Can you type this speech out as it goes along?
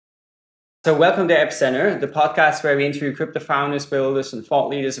So welcome to Epicenter, the podcast where we interview crypto founders, builders, and thought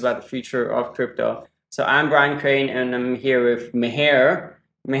leaders about the future of crypto. So I'm Brian Crane, and I'm here with Meher.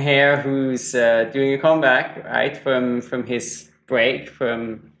 Meher, who's doing a comeback, right, from his break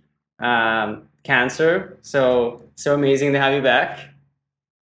from cancer. So amazing to have you back.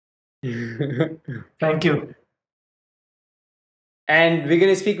 Thank you. And we're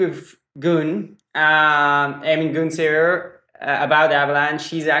going to speak with Emin Gün Sirer, about Avalanche.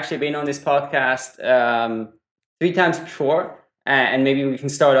 He's actually been on this podcast 3 times before. And maybe we can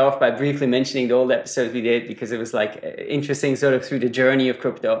start off by briefly mentioning the old episodes we did, because it was like interesting sort of through the journey of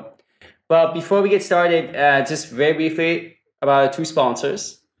crypto. But before we get started, just very briefly about our 2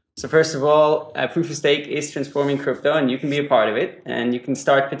 sponsors. So first of all, Proof of Stake is transforming crypto, and you can be a part of it. And you can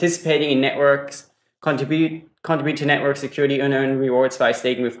start participating in networks, contribute to network security, and earn rewards by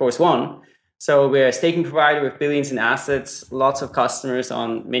staking with Course One. So we're a staking provider with billions in assets, lots of customers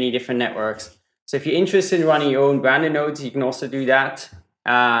on many different networks. So if you're interested in running your own branded nodes, you can also do that.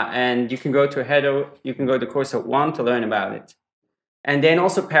 And you can go to Course One to learn about it. And then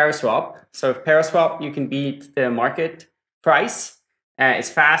also Paraswap. So with Paraswap, you can beat the market price.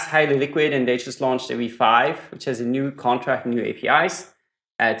 It's fast, highly liquid, and they just launched a V5, which has a new contract and new APIs.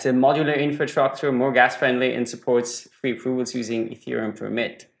 It's a modular infrastructure, more gas friendly, and supports free approvals using Ethereum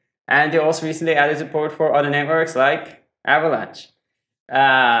permit. And they also recently added support for other networks like Avalanche,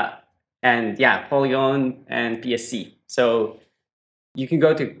 and Polygon and PSC. So you can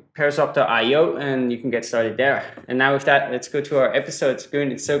go to paraswap.io and you can get started there. And now with that, let's go to our episodes.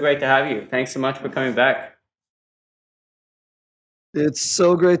 Gun, it's so great to have you. Thanks so much for coming back. It's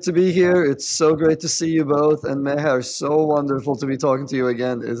so great to be here. It's so great to see you both. And Meher, so wonderful to be talking to you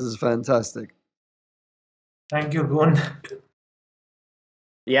again. This is fantastic. Thank you, Gun.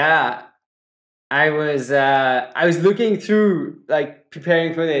 Yeah, I was looking through, like,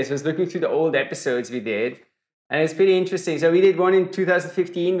 preparing for this. I was looking through the old episodes we did, and it's pretty interesting. So we did one in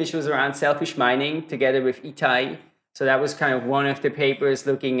 2015, which was around selfish mining, together with Itai. So that was kind of one of the papers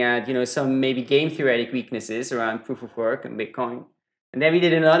looking at, some maybe game theoretic weaknesses around proof of work and Bitcoin. And then we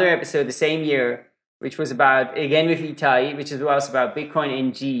did another episode the same year, which was about, again with Itai, which was about Bitcoin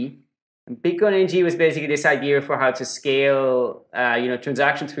NG. And Bitcoin NG was basically this idea for how to scale,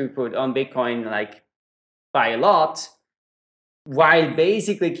 transaction throughput on Bitcoin, like, by a lot, while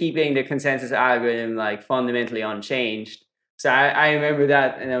basically keeping the consensus algorithm, like, fundamentally unchanged. So I remember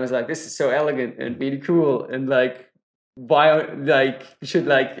that, and I was like, this is so elegant and really cool, and like, why, like, we should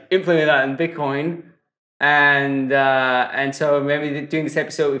like implement that in Bitcoin. And so I remember doing this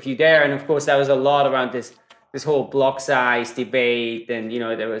episode with you there, and of course that was a lot around this whole block size debate, and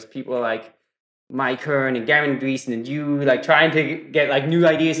there was people like Mike Hearn and Gavin Andreessen and you, like, trying to get like new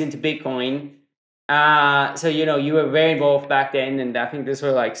ideas into Bitcoin. So you were very involved back then, and I think those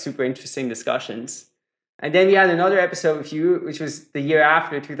were like super interesting discussions. And then we had another episode with you, which was the year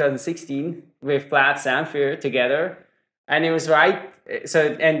after, 2016, with Vlad Zamfir together. And it was right.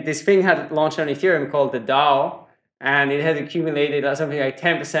 So, and this thing had launched on Ethereum called the DAO, and it had accumulated something like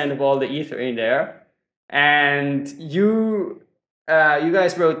 10% of all the Ether in there. And you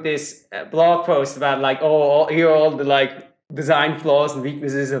guys wrote this blog post about like, here are all the like design flaws and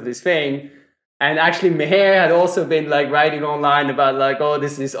weaknesses of this thing. And actually, Meher had also been like writing online about like,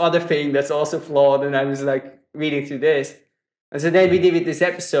 this other thing that's also flawed. And I was like reading through this. And so then we did this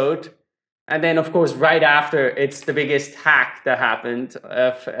episode. And then, of course, right after, it's the biggest hack that happened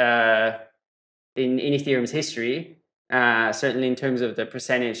in Ethereum's history, certainly in terms of the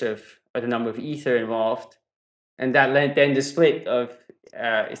percentage of or the number of Ether involved. And that led then the split of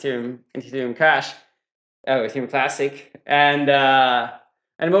Ethereum and Ethereum Cash, Ethereum Classic. And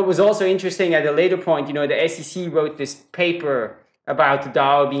what was also interesting at a later point, the SEC wrote this paper about the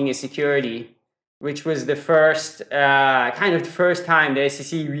DAO being a security, which was the first time the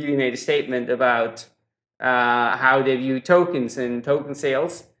SEC really made a statement about how they view tokens and token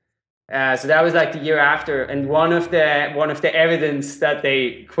sales. So that was like the year after, and one of the evidence that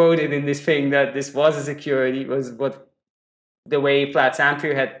they quoted in this thing that this was a security was the way Vlad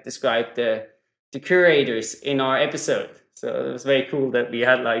Zamfir had described the curators in our episode. So it was very cool that we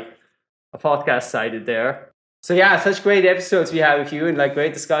had like a podcast cited there. So yeah, such great episodes we had with you and like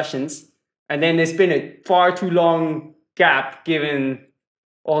great discussions. And then there's been a far too long gap given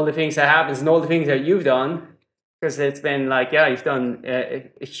all the things that happens and all the things that you've done, because it's been like, you've done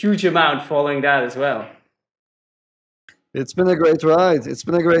a huge amount following that as well. It's been a great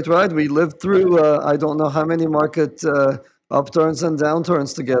ride. We lived through, I don't know how many market upturns and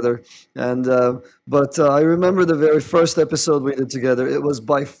downturns together. But I remember the very first episode we did together. It was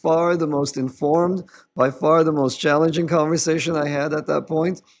by far the most informed, by far the most challenging conversation I had at that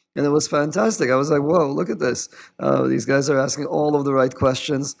point. And it was fantastic. I was like, whoa, look at this. These guys are asking all of the right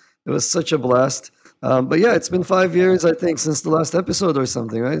questions. It was such a blast. But yeah, it's been 5 years, I think, since the last episode or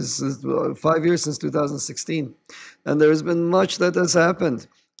something, right? It's 5 years since 2016. And there's been much that has happened.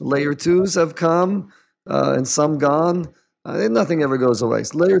 Layer twos have come and some gone. Nothing ever goes away.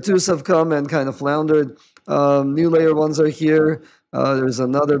 So layer twos have come and kind of floundered. New layer ones are here. There's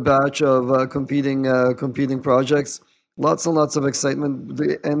another batch of competing projects. Lots and lots of excitement.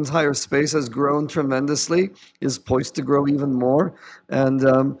 The entire space has grown tremendously, is poised to grow even more. And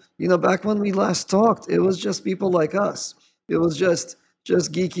back when we last talked, it was just people like us. It was just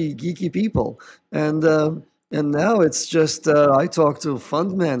geeky people. And now it's just I talk to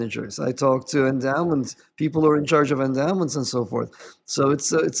fund managers, I talk to endowments, people who are in charge of endowments and so forth. So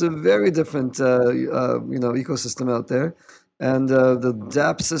it's a very different ecosystem out there, and the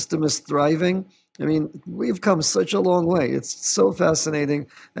dApp system is thriving. I mean, we've come such a long way. It's so fascinating,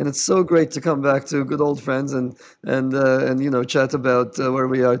 and it's so great to come back to good old friends and chat about where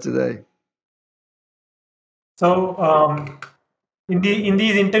we are today. So in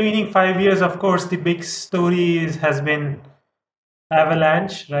these intervening 5 years, of course, the big story has been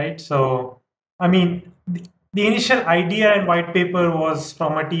Avalanche, right? So I mean, the initial idea and white paper was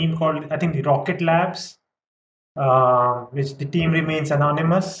from a team called, I think, the Rocket Labs, which the team remains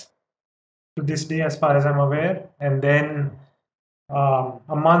anonymous to this day, as far as I'm aware. And then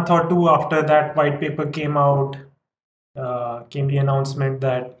a month or two after that white paper came out, came the announcement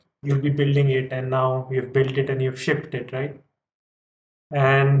that you'll be building it, and now you've built it and you've shipped it, right?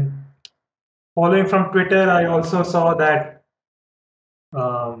 And following from Twitter, I also saw that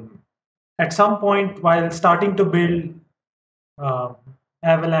at some point while starting to build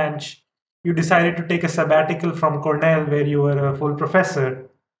Avalanche, you decided to take a sabbatical from Cornell, where you were a full professor.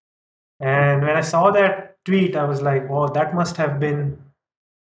 And when I saw that tweet, I was like, "Wow, that must have been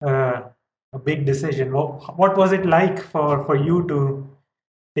a big decision." What was it like for you to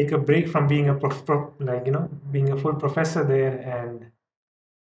take a break from being being a full professor there and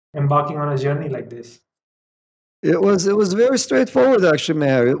embarking on a journey like this? It was very straightforward, actually,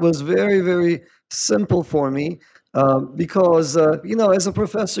 Mayor. It was very, very simple for me because as a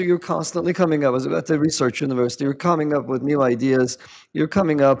professor, you're constantly coming up. As at the research university, you're coming up with new ideas. You're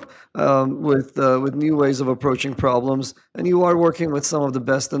coming up with new ways of approaching problems, and you are working with some of the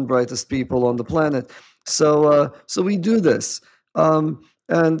best and brightest people on the planet. So we do this,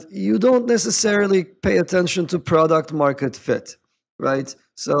 and you don't necessarily pay attention to product market fit, right?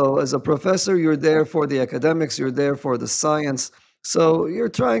 So as a professor, you're there for the academics, you're there for the science. So you're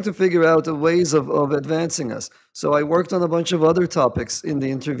trying to figure out ways of advancing us. So I worked on a bunch of other topics in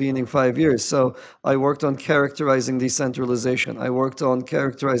the intervening 5 years. So I worked on characterizing decentralization. I worked on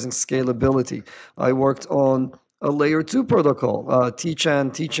characterizing scalability. I worked on a layer 2 protocol,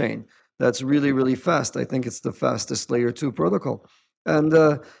 T-chain. That's really, really fast. I think it's the fastest layer 2 protocol. And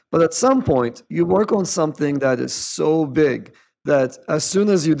but at some point, you work on something that is so big that as soon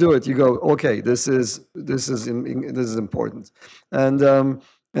as you do it, you go, okay, this is important. And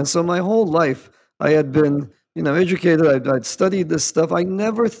so my whole life, I had been educated. I'd studied this stuff. I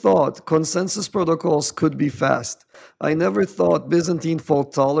never thought consensus protocols could be fast. I never thought Byzantine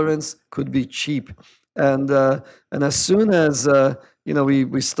fault tolerance could be cheap. And as soon as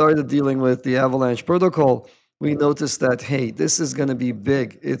we started dealing with the Avalanche protocol, we noticed that, hey, this is going to be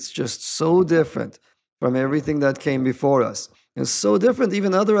big. It's just so different from everything that came before us. It's so different.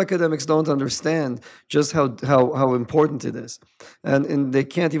 Even other academics don't understand just how important it is, and they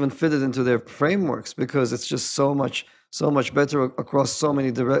can't even fit it into their frameworks because it's just so much better across so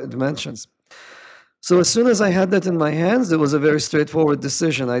many dimensions. So as soon as I had that in my hands, it was a very straightforward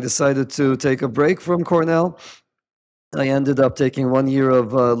decision. I decided to take a break from Cornell. I ended up taking 1 year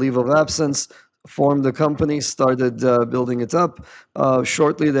of leave of absence, formed the company, started building it up.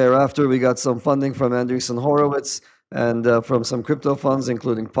 Shortly thereafter, we got some funding from Andreessen Horowitz and from some crypto funds,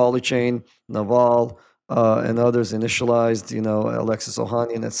 including Polychain, Naval, and others, Initialized, Alexis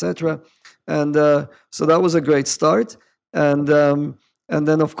Ohanian, etc. And so that was a great start. And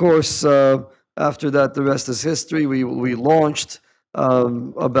then, of course, after that, the rest is history. We launched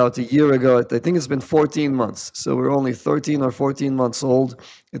about a year ago. I think it's been 14 months. So we're only 13 or 14 months old.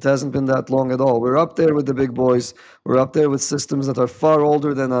 It hasn't been that long at all. We're up there with the big boys. We're up there with systems that are far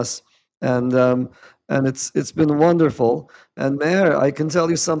older than us. And it's been wonderful. And Meher, I can tell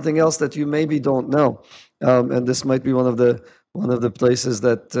you something else that you maybe don't know. And this might be one of the places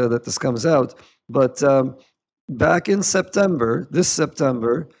that this comes out. But back in this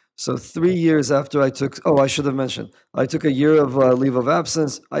September, so 3 years after I should have mentioned, I took a year of leave of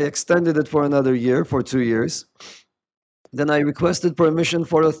absence. I extended it for another year, for 2 years. Then I requested permission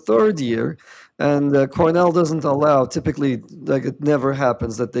for a third year, and Cornell doesn't allow, typically, like it never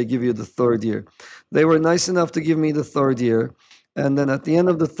happens that they give you the third year. They were nice enough to give me the third year, and then at the end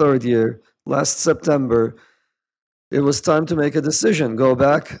of the third year, last September, it was time to make a decision: go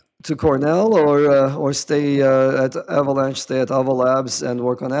back to Cornell or stay at Avalanche, stay at Avalabs, and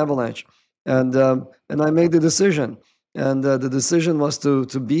work on Avalanche. And I made the decision. And the decision was to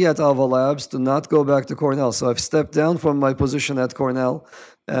be at Avalabs, to not go back to Cornell. So I've stepped down from my position at Cornell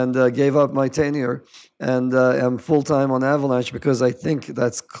and gave up my tenure and am full-time on Avalanche, because I think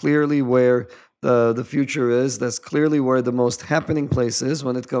that's clearly where the future is. That's clearly where the most happening place is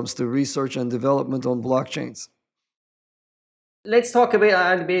when it comes to research and development on blockchains. Let's talk a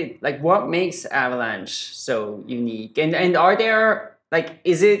bit like what makes Avalanche so unique, and are there, like,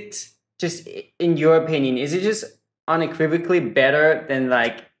 is it just, in your opinion, is it just unequivocally better than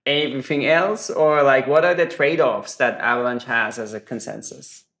like everything else, or like what are the trade-offs that Avalanche has as a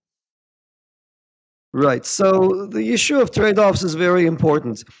consensus? Right. So the issue of trade-offs is very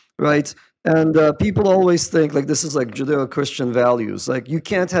important, right? And people always think like this is like Judeo-Christian values. Like you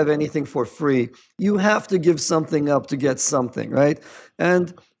can't have anything for free. You have to give something up to get something, right?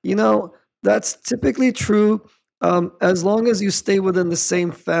 And, you know, that's typically true as long as you stay within the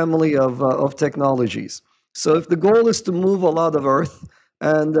same family of technologies. So if the goal is to move a lot of earth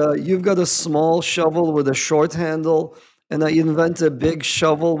and you've got a small shovel with a short handle, and I invent a big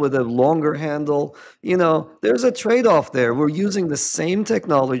shovel with a longer handle, you know, there's a trade-off there. We're using the same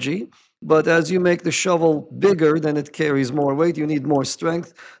technology, but as you make the shovel bigger, then it carries more weight. You need more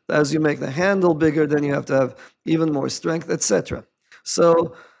strength. As you make the handle bigger, then you have to have even more strength, etc.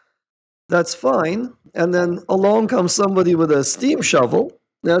 So that's fine. And then along comes somebody with a steam shovel.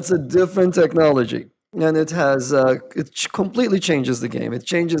 That's a different technology. And it has, it completely changes the game. It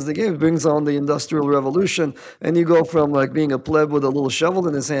changes the game. It brings on the Industrial Revolution, and you go from like being a pleb with a little shovel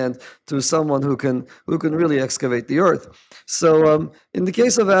in his hand to someone who can really excavate the earth. So in the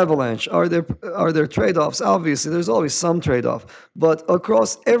case of Avalanche, are there trade-offs? Obviously, there's always some trade-off, but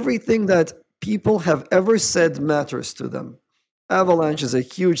across everything that people have ever said matters to them, Avalanche is a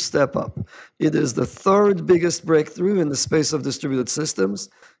huge step up. It is the third biggest breakthrough in the space of distributed systems.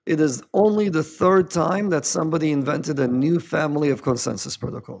 It is only the third time that somebody invented a new family of consensus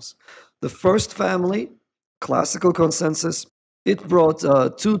protocols. The first family, classical consensus, it brought 2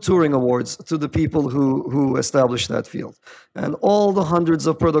 Turing Awards to the people who established that field. And all the hundreds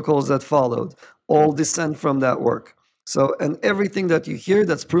of protocols that followed all descend from that work. So, and everything that you hear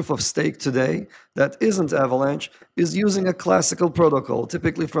that's proof of stake today that isn't Avalanche is using a classical protocol,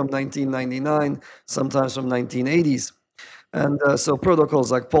 typically from 1999, sometimes from 1980s. And so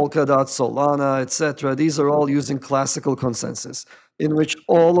protocols like Polkadot, Solana, etc., these are all using classical consensus, in which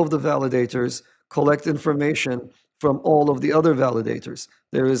all of the validators collect information from all of the other validators.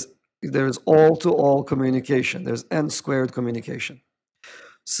 There is all-to-all communication. There's n-squared communication.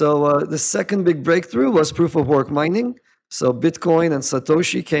 So the second big breakthrough was proof-of-work mining. So Bitcoin and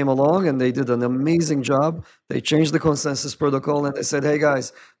Satoshi came along and they did an amazing job. They changed the consensus protocol and they said, hey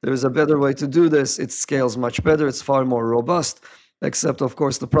guys, there's a better way to do this. It scales much better. It's far more robust. Except, of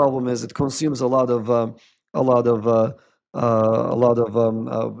course, the problem is it consumes a lot of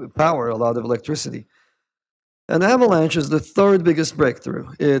power, a lot of electricity. And Avalanche is the third biggest breakthrough.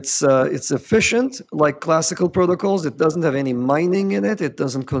 It's efficient, like classical protocols. It doesn't have any mining in it. It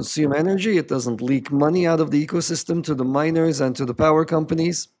doesn't consume energy. It doesn't leak money out of the ecosystem to the miners and to the power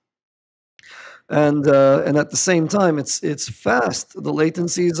companies. And at the same time, it's fast. The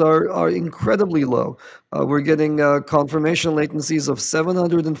latencies are incredibly low. We're getting confirmation latencies of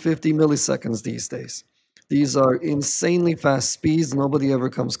 750 milliseconds these days. These are insanely fast speeds. Nobody ever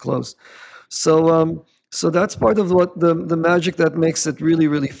comes close. So that's part of what the magic that makes it really,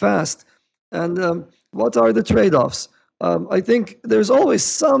 really fast. And what are the trade-offs? I think there's always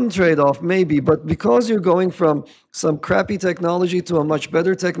some trade-off, maybe, but because you're going from some crappy technology to a much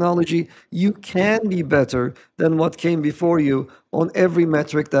better technology, you can be better than what came before you on every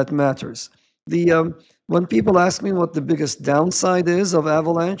metric that matters. When people ask me what the biggest downside is of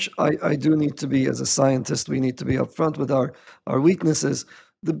Avalanche, I do need to be, as a scientist, we need to be upfront with our weaknesses.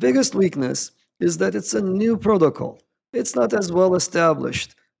 The biggest weakness is that it's a new protocol. It's not as well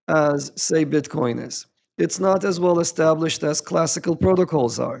established as, say, Bitcoin is. It's not as well established as classical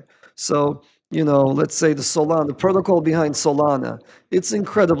protocols are. So, you know, let's say the protocol behind Solana, it's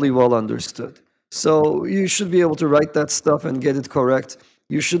incredibly well understood. So you should be able to write that stuff and get it correct.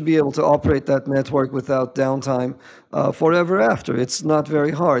 You should be able to operate that network without downtime forever after. It's not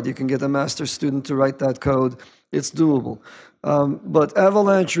very hard. You can get a master's student to write that code. It's doable. But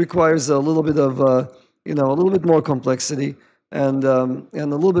Avalanche requires a little bit of a little bit more complexity and a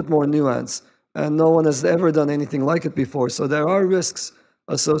little bit more nuance. And no one has ever done anything like it before. So there are risks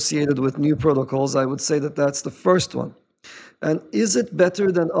associated with new protocols. I would say that that's the first one. And is it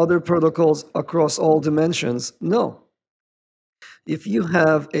better than other protocols across all dimensions? No. If you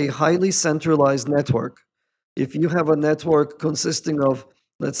have a highly centralized network, if you have a network consisting of,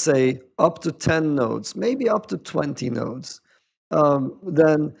 let's say, up to 10 nodes, maybe up to 20 nodes,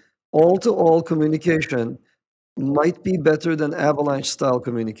 then all-to-all communication might be better than Avalanche-style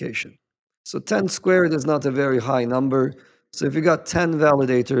communication. So 10 squared is not a very high number. So if you got 10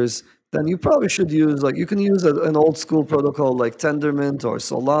 validators, then you probably should use, you can use an old school protocol like Tendermint or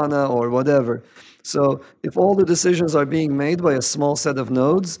Solana or whatever. So if all the decisions are being made by a small set of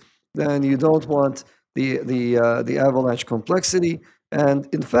nodes, then you don't want the Avalanche complexity. And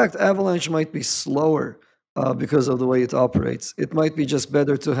in fact, Avalanche might be slower because of the way it operates. It might be just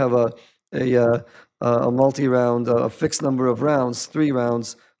better to have a multi-round, a fixed number of rounds, 3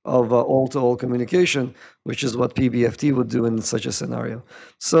 rounds of all-to-all communication, which is what PBFT would do in such a scenario.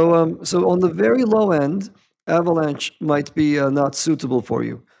 So on the very low end, Avalanche might be not suitable for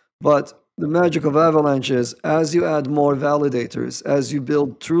you. But the magic of Avalanche is, as you add more validators, as you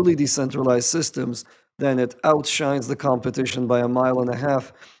build truly decentralized systems, then it outshines the competition by 1.5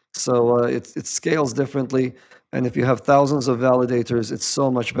 miles. So it scales differently. And if you have thousands of validators, it's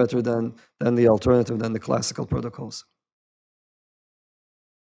so much better than the alternative, than the classical protocols.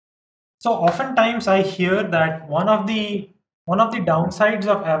 So oftentimes I hear that one of the downsides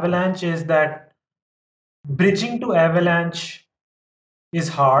of Avalanche is that bridging to Avalanche is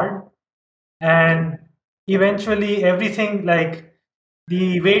hard, and eventually everything, like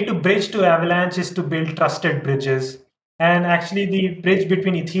the way to bridge to Avalanche is to build trusted bridges. And actually the bridge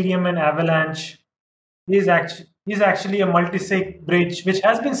between Ethereum and Avalanche is actually a multi-sig bridge which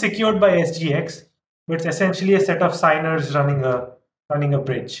has been secured by SGX, but it's essentially a set of signers running a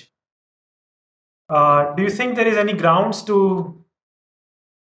bridge. Do you think there is any grounds to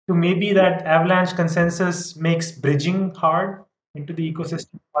maybe that Avalanche consensus makes bridging hard into the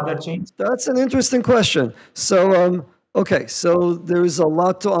ecosystem of other chains? That's an interesting question. So, okay, so there's a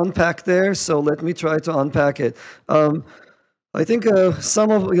lot to unpack there. So let me try to unpack it. I think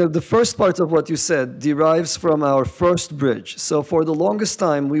some of the first part of what you said derives from our first bridge. So for the longest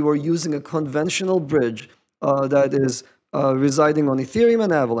time, we were using a conventional bridge that is residing on Ethereum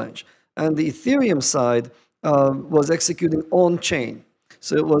and Avalanche. And the Ethereum side was executing on-chain.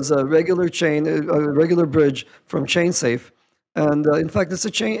 So it was a regular chain, a regular bridge from ChainSafe. And in fact,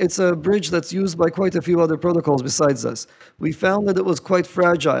 it's a bridge that's used by quite a few other protocols besides us. We found that it was quite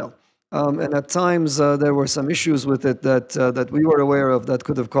fragile. And at times there were some issues with it that we were aware of that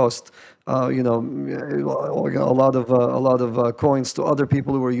could have cost a lot of coins to other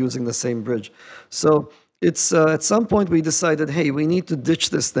people who were using the same bridge. So it's at some point we decided, hey, we need to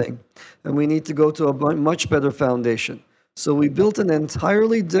ditch this thing, and we need to go to a much better foundation. So we built an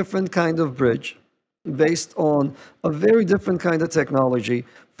entirely different kind of bridge based on a very different kind of technology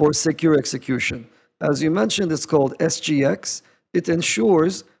for secure execution. As you mentioned, it's called SGX. It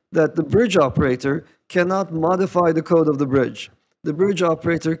ensures that the bridge operator cannot modify the code of the bridge. The bridge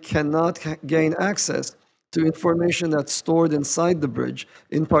operator cannot gain access to information that's stored inside the bridge.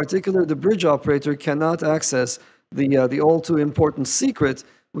 In particular, the bridge operator cannot access the all too important secret,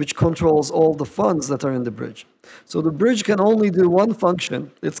 which controls all the funds that are in the bridge. So the bridge can only do one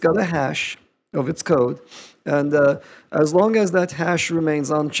function. It's got a hash of its code. And as long as that hash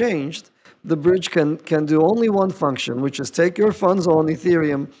remains unchanged, the bridge can do only one function, which is take your funds on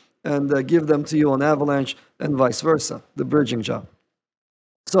Ethereum and give them to you on Avalanche, and vice versa, the bridging job.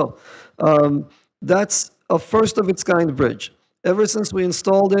 So that's a first of its kind bridge. Ever since we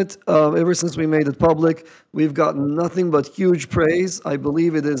installed it, ever since we made it public, we've gotten nothing but huge praise. I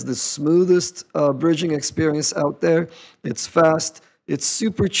believe it is the smoothest bridging experience out there. It's fast. It's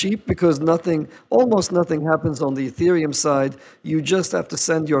super cheap because almost nothing happens on the Ethereum side. You just have to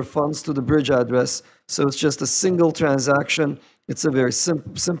send your funds to the bridge address. So it's just a single transaction. It's a very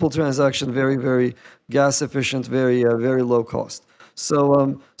simple transaction, very, very gas efficient, very low cost.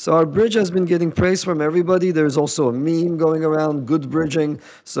 So our bridge has been getting praise from everybody. There's also a meme going around, good bridging.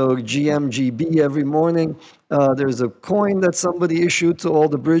 So GMGB every morning. There's a coin that somebody issued to all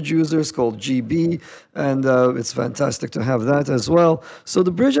the bridge users called GB, and it's fantastic to have that as well. So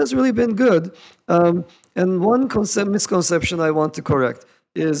the bridge has really been good. And one misconception I want to correct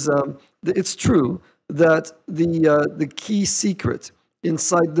is it's true that the key secret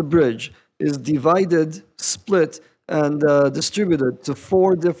inside the bridge is divided, split, and distributed to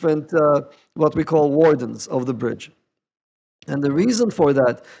 4 different, what we call wardens of the bridge. And the reason for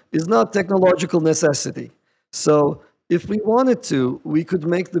that is not technological necessity. So if we wanted to, we could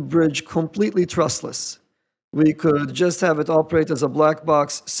make the bridge completely trustless. We could just have it operate as a black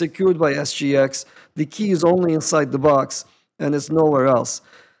box secured by SGX. The key is only inside the box and it's nowhere else.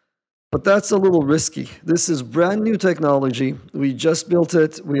 But that's a little risky. This is brand new technology. We just built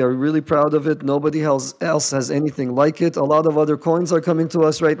it. We are really proud of it. Nobody else has anything like it. A lot of other coins are coming to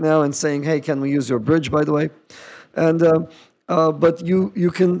us right now and saying, hey, can we use your bridge, by the way? And but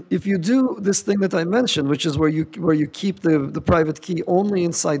you can, if you do this thing that I mentioned, which is where you keep the private key only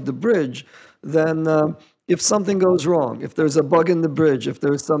inside the bridge, then if something goes wrong, if there's a bug in the bridge, if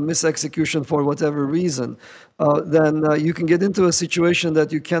there's some misexecution for whatever reason, then you can get into a situation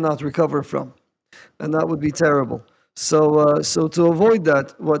that you cannot recover from, and that would be terrible. So to avoid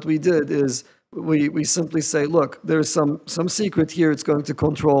that, what we did is we simply say, look, there's some secret here. It's going to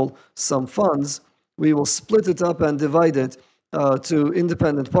control some funds. We will split it up and divide it to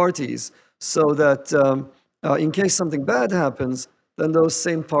independent parties so that in case something bad happens, then those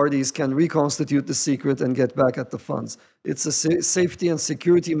same parties can reconstitute the secret and get back at the funds. It's a safety and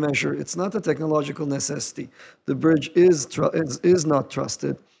security measure. It's not a technological necessity. The bridge is not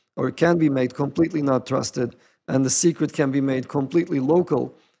trusted, or can be made completely not trusted, and the secret can be made completely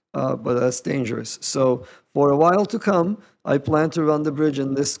local, but that's dangerous. So for a while to come, I plan to run the bridge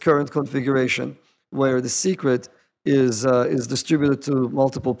in this current configuration, where the secret is distributed to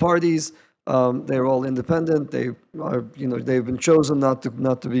multiple parties. They're all independent. They are, they've been chosen not to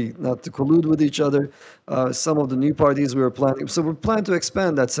collude with each other. Some of the new parties we were planning. So we plan to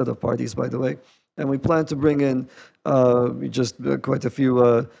expand that set of parties, by the way, and we plan to bring in just quite a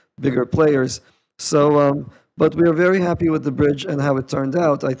few bigger players. So, but we are very happy with the bridge and how it turned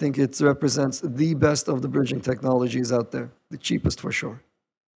out. I think it represents the best of the bridging technologies out there, the cheapest for sure.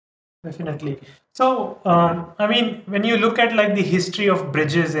 Definitely. So, I mean, when you look at like the history of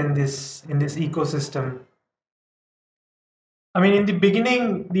bridges in this ecosystem, I mean, in the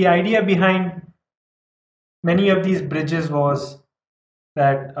beginning, the idea behind many of these bridges was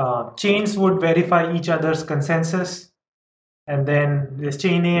that chains would verify each other's consensus, and then there's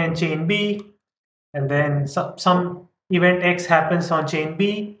chain A and chain B, and then some event X happens on chain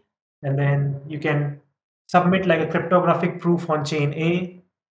B, and then you can submit like a cryptographic proof on chain A.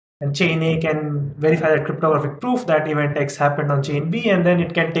 And chain A can verify that cryptographic proof that event X happened on chain B, and then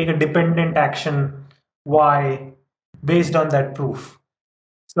it can take a dependent action Y based on that proof.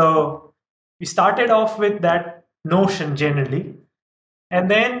 So we started off with that notion generally. And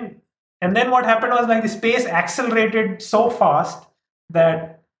then what happened was like the space accelerated so fast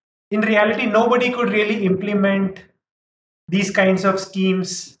that in reality, nobody could really implement these kinds of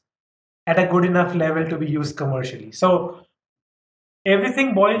schemes at a good enough level to be used commercially. So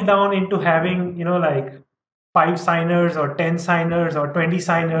everything boiled down into having, like 5 signers or 10 signers or 20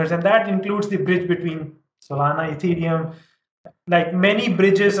 signers, and that includes the bridge between Solana, Ethereum. Like many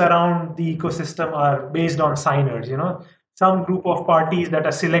bridges around the ecosystem are based on signers, some group of parties that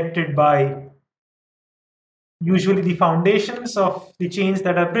are selected by usually the foundations of the chains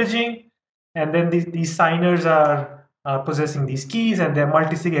that are bridging, and then these signers are possessing these keys, and they're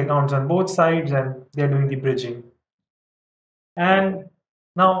multi-sig accounts on both sides, and they're doing the bridging. And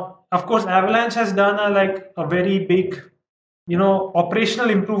now, of course, Avalanche has done a very big, operational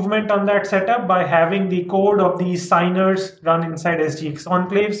improvement on that setup by having the code of these signers run inside SGX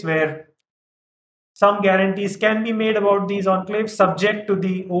enclaves, where some guarantees can be made about these enclaves subject to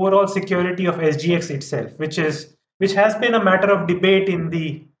the overall security of SGX itself, which has been a matter of debate in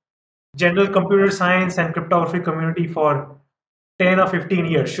the general computer science and cryptography community for 10 or 15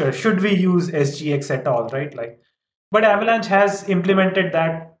 years. Sure, should we use SGX at all, right? But Avalanche has implemented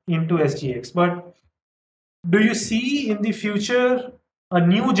that into SGX. But do you see in the future a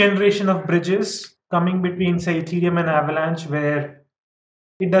new generation of bridges coming between, say, Ethereum and Avalanche, where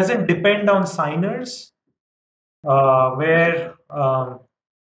it doesn't depend on signers, where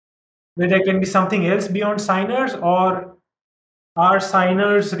there can be something else beyond signers, or are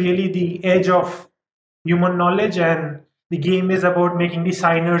signers really the edge of human knowledge, and the game is about making the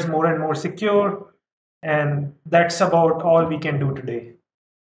signers more and more secure? And that's about all we can do today.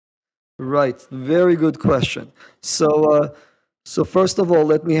 Right. Very good question. So first of all,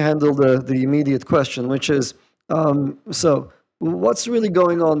 let me handle the immediate question, which is, so what's really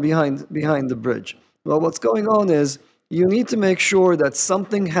going on behind the bridge? Well, what's going on is you need to make sure that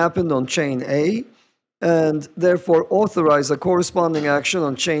something happened on chain A, and therefore authorize a corresponding action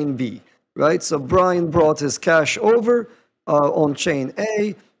on chain B, right? So Brian brought his cash over on chain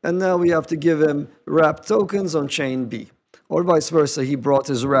A, and now we have to give him wrapped tokens on chain B. or vice versa. He brought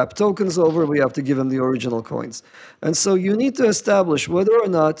his wrapped tokens over, we have to give him the original coins. And so you need to establish whether or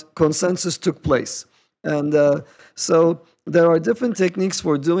not consensus took place. And so there are different techniques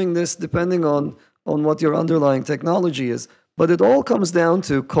for doing this depending on what your underlying technology is. But it all comes down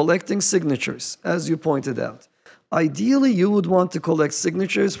to collecting signatures, as you pointed out. Ideally, you would want to collect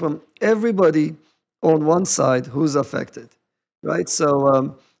signatures from everybody on one side who's affected, right?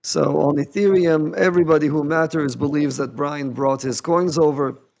 So on Ethereum, everybody who matters believes that Brian brought his coins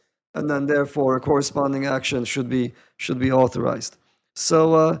over, and then therefore a corresponding action should be authorized.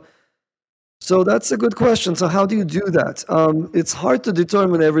 So that's a good question. So how do you do that? It's hard to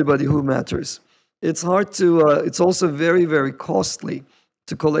determine everybody who matters. It's hard to. It's also very, very costly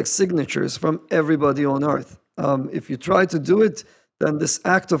to collect signatures from everybody on Earth. If you try to do it, then this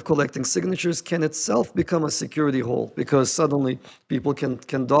act of collecting signatures can itself become a security hole, because suddenly people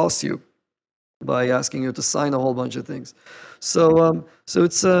can DOS you by asking you to sign a whole bunch of things. So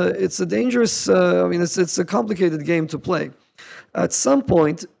it's a dangerous. I mean, it's a complicated game to play. At some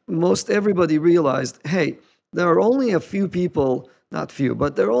point, most everybody realized, hey, there are only a few people, not few,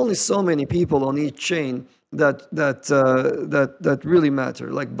 but there are only so many people on each chain that really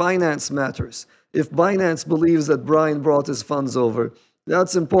matter. Like Binance matters. If Binance believes that Brian brought his funds over,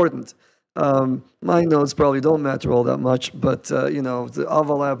 that's important. My nodes probably don't matter all that much, but the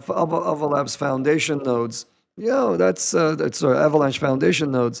Avalab's foundation nodes, that's Avalanche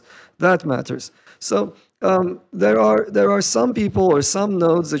foundation nodes, that matters. So there are some people or some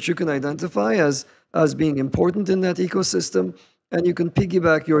nodes that you can identify as being important in that ecosystem, and you can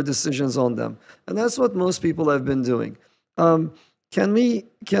piggyback your decisions on them. And that's what most people have been doing. Can we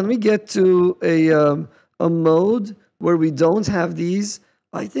get to a mode where we don't have these?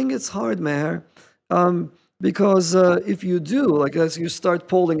 I think it's hard, Meher, because if you do, like as you start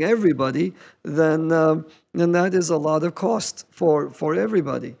polling everybody, then that is a lot of cost for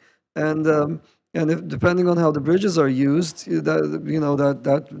everybody, and if, depending on how the bridges are used,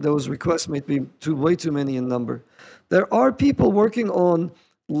 that those requests may be way too many in number. There are people working on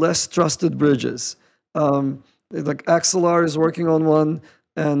less trusted bridges. Like Axelar is working on one,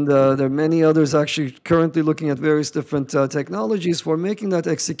 and there are many others actually currently looking at various different technologies for making that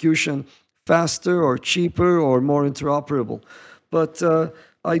execution faster or cheaper or more interoperable. But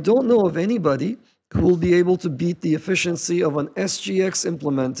I don't know of anybody who will be able to beat the efficiency of an SGX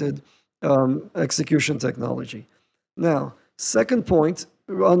implemented execution technology. Now, second point,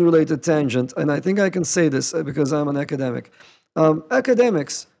 unrelated tangent, and I think I can say this because I'm an academic.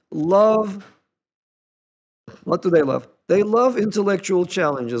 Academics love, what do they love? They love intellectual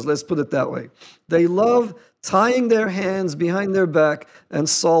challenges, let's put it that way. They love tying their hands behind their back and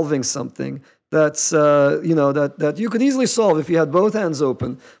solving something that's, that you could easily solve if you had both hands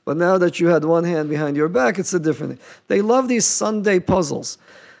open, but now that you had one hand behind your back, it's a different thing. They love these Sunday puzzles.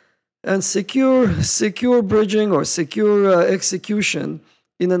 And secure bridging or secure execution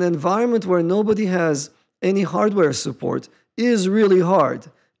in an environment where nobody has any hardware support is really hard.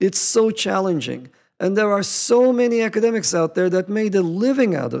 It's so challenging. And there are so many academics out there that made a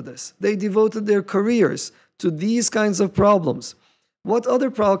living out of this. They devoted their careers to these kinds of problems. What other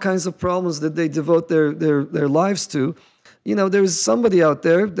kinds of problems did they devote their lives to? There's somebody out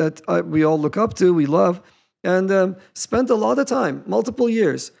there that we all look up to, we love, and spent a lot of time, multiple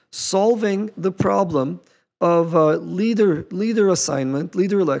years, solving the problem of leader assignment,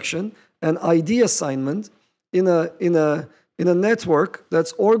 leader election, and ID assignment in a network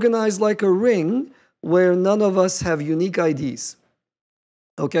that's organized like a ring where none of us have unique IDs.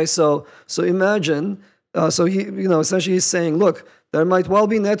 Okay, so imagine, essentially he's saying, look, there might well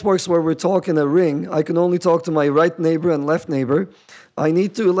be networks where we're talking a ring. I can only talk to my right neighbor and left neighbor. I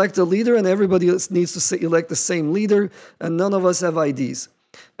need to elect a leader, and everybody else needs to elect the same leader, and none of us have IDs.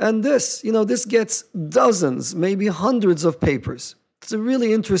 And this gets dozens, maybe hundreds of papers. It's a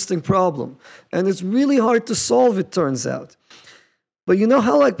really interesting problem, and it's really hard to solve, it turns out. But you know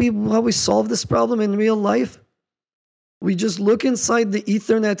how we solve this problem in real life? We just look inside the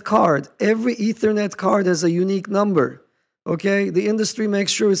Ethernet card. Every Ethernet card has a unique number. Okay, the industry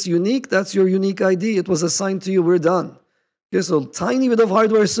makes sure it's unique. That's your unique ID. It was assigned to you. We're done. Okay, so tiny bit of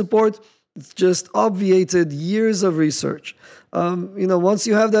hardware support. It's just obviated years of research. Once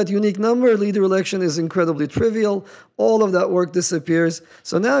you have that unique number, leader election is incredibly trivial. All of that work disappears.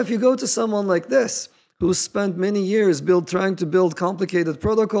 So now if you go to someone like this, who spent many years trying to build complicated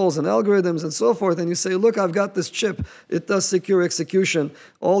protocols and algorithms and so forth, and you say, look, I've got this chip. It does secure execution.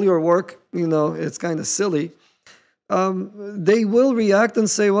 All your work, it's kind of silly. They will react and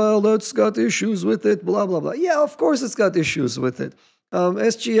say, well, that's got issues with it, blah, blah, blah. Yeah, of course it's got issues with it.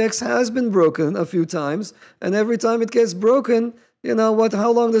 SGX has been broken a few times, and every time it gets broken, you know what?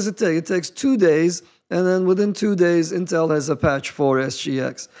 How long does it take? It takes 2 days, and then within 2 days, Intel has a patch for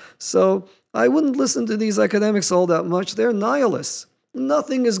SGX. So I wouldn't listen to these academics all that much. They're nihilists.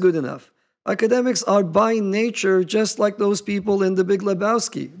 Nothing is good enough. Academics are by nature just like those people in The Big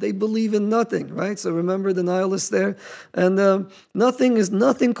Lebowski. They believe in nothing, right? So remember the nihilists there? And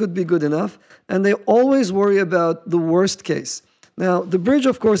nothing could be good enough, and they always worry about the worst case. Now, the bridge,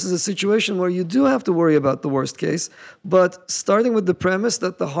 of course, is a situation where you do have to worry about the worst case, but starting with the premise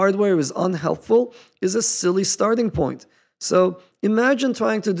that the hardware is unhelpful is a silly starting point. So imagine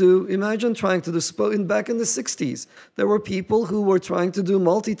trying to do, back in the 60s, there were people who were trying to do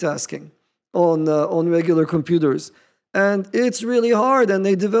multitasking on regular computers. And it's really hard, and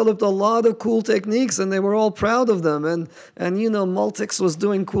they developed a lot of cool techniques, and they were all proud of them, and you know, Multics was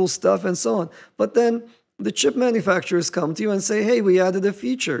doing cool stuff and so on. But then the chip manufacturers come to you and say, hey, we added a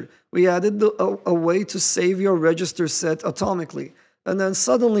feature. We added a way to save your register set atomically. And then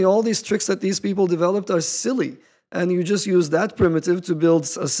suddenly all these tricks that these people developed are silly. And you just use that primitive to build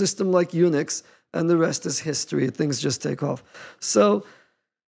a system like Unix, and the rest is history. Things just take off. So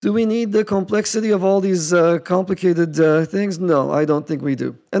do we need the complexity of all these complicated things? No, I don't think we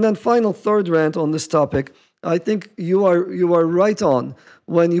do. And then third rant on this topic. I think you are right on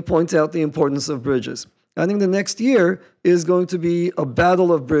when you point out the importance of bridges. I think the next year is going to be a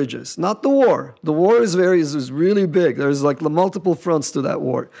battle of bridges, not the war. The war is really big. There's like multiple fronts to that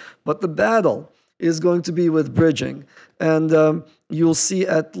war. But the battle is going to be with bridging. And you'll see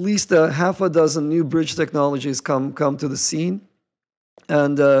at least a half a dozen new bridge technologies come to the scene.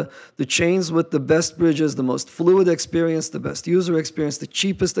 And the chains with the best bridges, the most fluid experience, the best user experience, the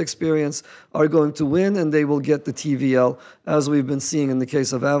cheapest experience are going to win, and they will get the TVL, as we've been seeing in the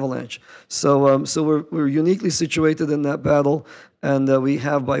case of Avalanche. So we're uniquely situated in that battle, and we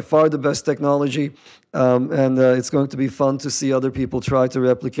have by far the best technology. And it's going to be fun to see other people try to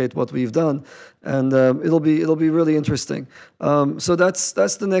replicate what we've done, and it'll be really interesting. So that's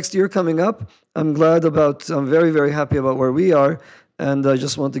the next year coming up. I'm very, very happy about where we are. And I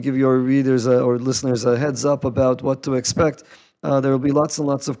just want to give your readers or listeners a heads up about what to expect. There will be lots and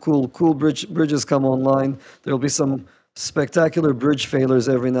lots of cool bridges come online. There will be some spectacular bridge failures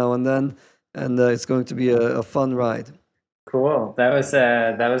every now and then, and it's going to be a fun ride. Cool. That was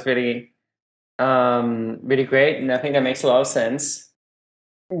really really great, and I think that makes a lot of sense.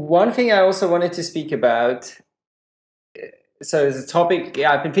 One thing I also wanted to speak about. So there's a topic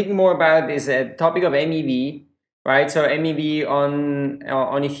I've been thinking more about is a topic of MEV. Right, so MEV on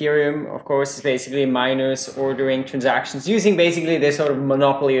Ethereum, of course, is basically miners ordering transactions using basically this sort of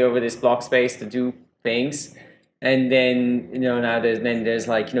monopoly over this block space to do things. And then now there's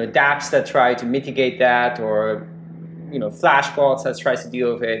like dapps that try to mitigate that, or flashbots that tries to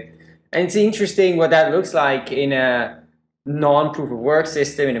deal with it. And it's interesting what that looks like in a non-proof of work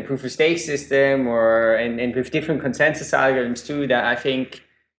system, in a proof of stake system, and with different consensus algorithms too that I think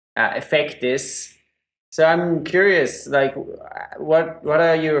affect this. So I'm curious, like, what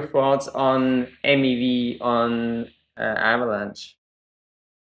are your thoughts on MEV on Avalanche?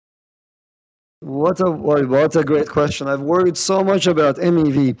 What a great question. I've worried so much about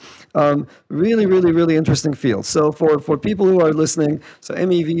MEV. Really, really, really interesting field. So for people who are listening, so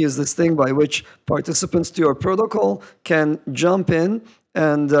MEV is this thing by which participants to your protocol can jump in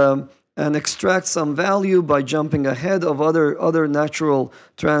and extract some value by jumping ahead of other natural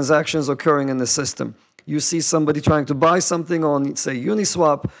transactions occurring in the system. You see somebody trying to buy something on, say,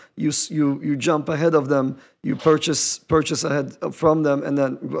 Uniswap, you jump ahead of them, you purchase ahead from them, and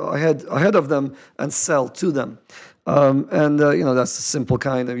then ahead of them and sell to them. That's a simple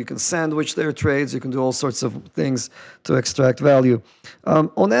kind of, you can sandwich their trades, you can do all sorts of things to extract value.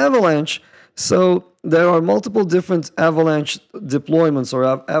 On Avalanche, so there are multiple different Avalanche deployments or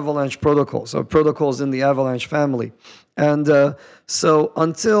Avalanche protocols, or protocols in the Avalanche family. And so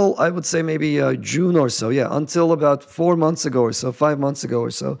until, I would say maybe June or so, until about 4 months ago or so, 5 months ago or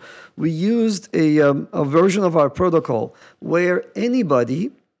so, we used a version of our protocol where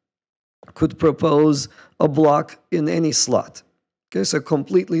anybody could propose a block in any slot. Okay, so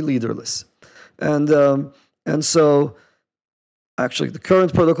completely leaderless. And so actually, the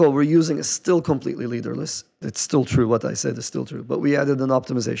current protocol we're using is still completely leaderless. It's still true. What I said is still true. But we added an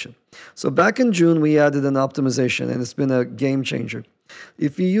optimization. So back in June, we added an optimization, and it's been a game changer.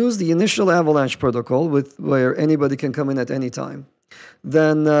 If you use the initial Avalanche protocol, where anybody can come in at any time,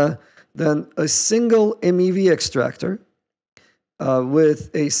 then a single MEV extractor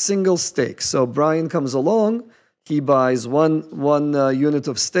with a single stake. So Brian comes along, he buys one unit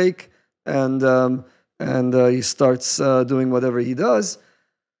of stake, and and he starts doing whatever he does,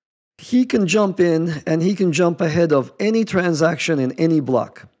 he can jump in and he can jump ahead of any transaction in any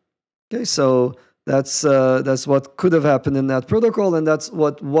block. Okay, so that's what could have happened in that protocol, and that's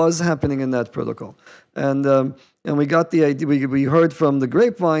what was happening in that protocol. And we got the idea. We heard from the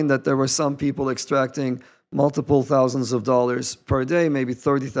grapevine that there were some people extracting multiple thousands of dollars per day, maybe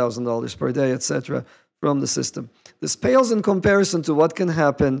 $30,000 per day, etc., from the system. This pales in comparison to what can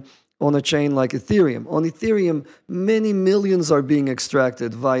happen on a chain like Ethereum. On Ethereum, many millions are being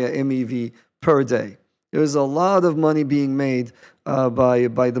extracted via MEV per day. There's a lot of money being made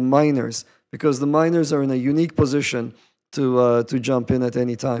by the miners, because the miners are in a unique position to jump in at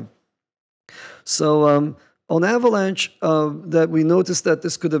any time. So on Avalanche, that we noticed that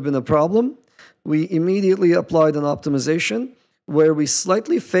this could have been a problem. We immediately applied an optimization where we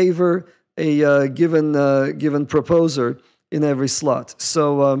slightly favor a given proposer in every slot.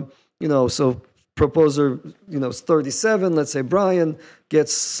 So so proposer is 37. Let's say Brian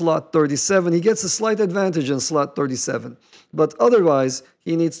gets slot 37. He gets a slight advantage in slot 37, but otherwise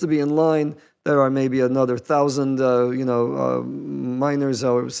he needs to be in line. There are maybe another 1,000 miners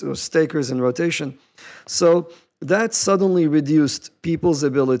or stakers in rotation. So that suddenly reduced people's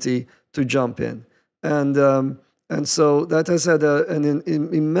ability to jump in, and so that has had an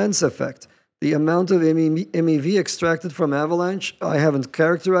immense effect. The amount of MEV extracted from Avalanche, I haven't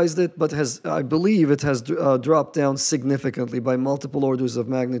characterized it, but I believe it has dropped down significantly by multiple orders of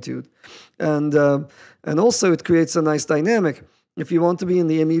magnitude, and also it creates a nice dynamic. If you want to be in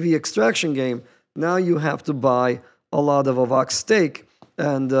the MEV extraction game, now you have to buy a lot of Avax stake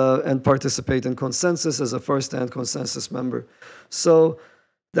and participate in consensus as a first-hand consensus member. So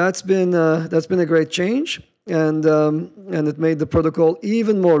that's been a great change, and it made the protocol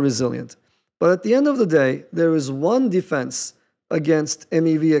even more resilient. But at the end of the day, there is one defense against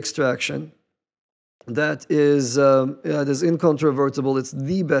MEV extraction that is incontrovertible. It's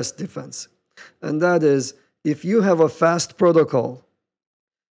the best defense, and that is, if you have a fast protocol,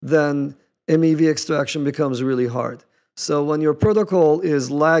 then MEV extraction becomes really hard. So when your protocol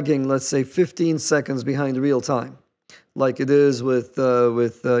is lagging, let's say 15 seconds behind real time, like it is with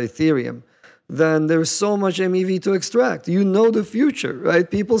Ethereum, then there's so much MEV to extract. You know the future,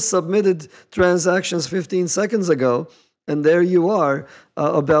 right? People submitted transactions 15 seconds ago, and there you are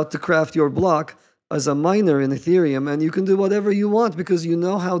about to craft your block as a miner in Ethereum, and you can do whatever you want because you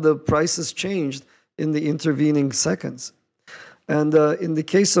know how the price has changed in the intervening seconds. And in the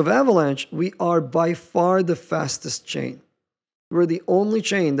case of Avalanche, we are by far the fastest chain. We're the only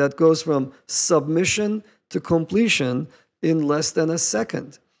chain that goes from submission to completion in less than a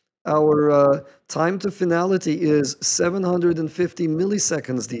second. Our time to finality is 750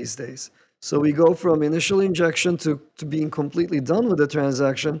 milliseconds these days. So we go from initial injection to being completely done with the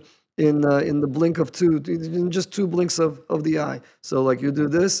transaction in the blink of in just 2 blinks of the eye. So like you do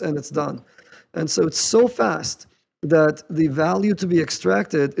this and it's done. And so it's so fast that the value to be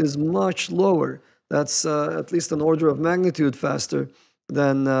extracted is much lower. That's at least an order of magnitude faster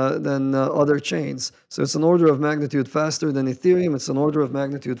than other chains. So it's an order of magnitude faster than Ethereum. It's an order of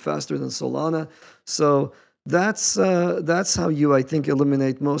magnitude faster than Solana. So that's how you, I think,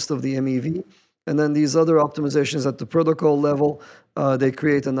 eliminate most of the MEV. And then these other optimizations at the protocol level, they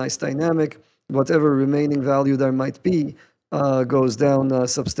create a nice dynamic. Whatever remaining value there might be goes down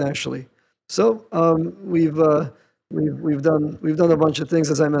substantially. So we've done a bunch of things,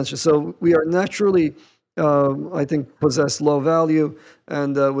 as I mentioned. So we are naturally, I think, possess low value,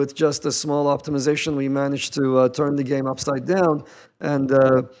 and with just a small optimization, we managed to turn the game upside down and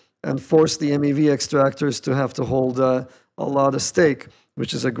force the MEV extractors to have to hold a lot of stake,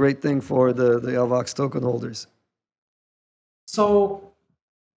 which is a great thing for the Avax token holders. So,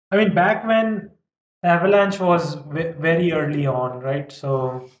 I mean, back when Avalanche was very early on, right?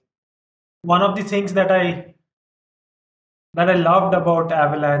 So one of the things that I loved about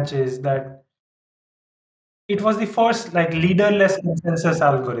Avalanche is that it was the first leaderless consensus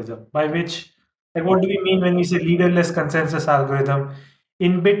algorithm. By which, what do we mean when we say leaderless consensus algorithm?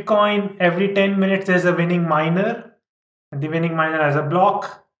 In Bitcoin, every 10 minutes there's a winning miner, and the winning miner has a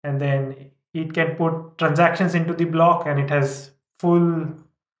block, and then it can put transactions into the block, and it has full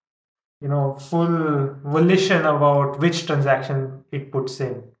volition about which transaction it puts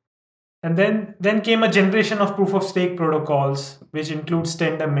in. And then came a generation of proof of stake protocols, which includes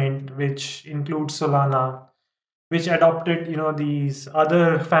Tendermint, which includes Solana, which adopted these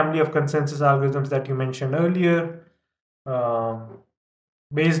other family of consensus algorithms that you mentioned earlier,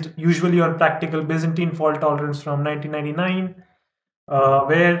 based usually on practical Byzantine fault tolerance from 1999,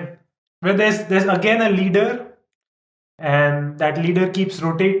 where there's again a leader, and that leader keeps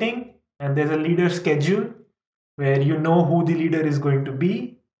rotating, and there's a leader schedule where you know who the leader is going to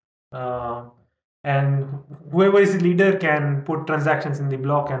be, and whoever is the leader can put transactions in the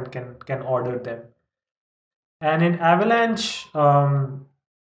block and can order them. And in Avalanche,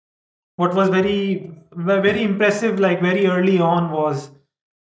 what was very impressive, like very early on, was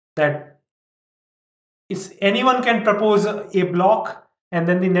that anyone can propose a block, and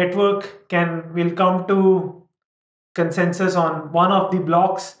then the network will come to consensus on one of the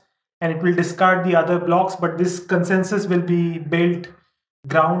blocks, and it will discard the other blocks. But this consensus will be built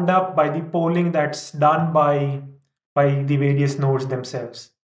ground up by the polling that's done by the various nodes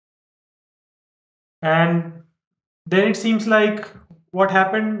themselves. And then it seems like what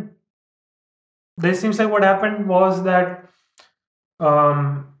happened. What happened was that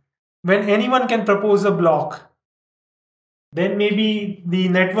when anyone can propose a block, then maybe the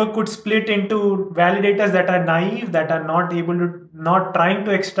network could split into validators that are naive, that are not trying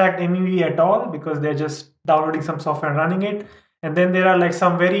to extract MEV at all because they're just downloading some software and running it. And then there are like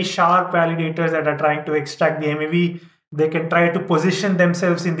some very sharp validators that are trying to extract the MEV. They can try to position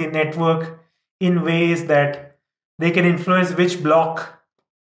themselves in the network in ways that they can influence which block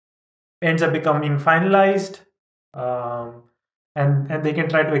ends up becoming finalized, and they can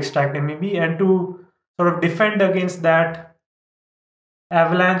try to extract MEV. And to sort of defend against that,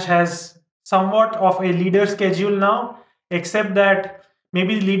 Avalanche has somewhat of a leader schedule now, except that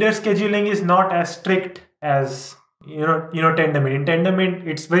maybe leader scheduling is not as strict as Tendermint. In Tendermint,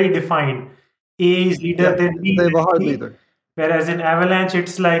 it's very defined. A is leader, then B, they have a hard C. leader. Whereas in Avalanche,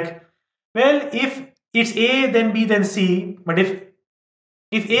 it's like, well, if it's A, then B, then C. But if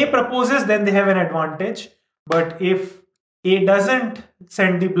A proposes, then they have an advantage. But if A doesn't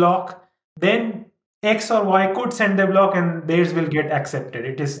send the block, then X or Y could send the block and theirs will get accepted.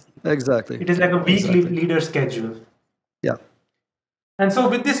 It is like a weak leader schedule. Yeah. And so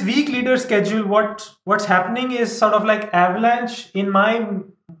with this weak leader schedule, what's happening is sort of like Avalanche, in my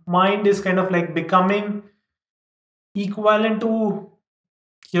mind, is kind of like becoming equivalent to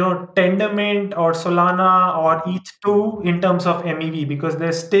Tendermint or Solana or ETH2 in terms of MEV, because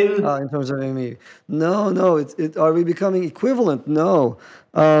there's still in terms of MEV. No. Are we becoming equivalent? No.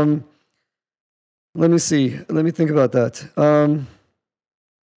 Let me see. Let me think about that.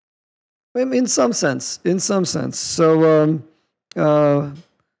 In some sense. So,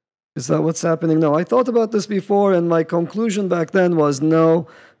 is that what's happening? No, I thought about this before, and my conclusion back then was no.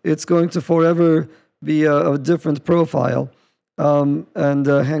 It's going to forever be a different profile.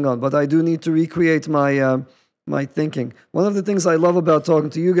 Hang on, but I do need to recreate my thinking. One of the things I love about talking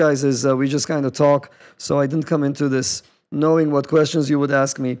to you guys is we just kind of talk. So I didn't come into this knowing what questions you would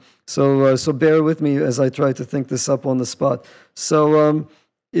ask me. So bear with me as I try to think this up on the spot. So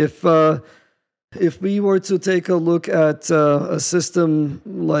if we were to take a look at a system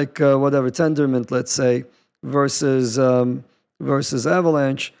like Tendermint, let's say, versus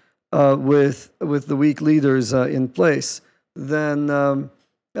Avalanche with the weak leaders in place, then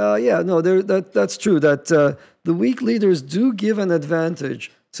that's true. That the weak leaders do give an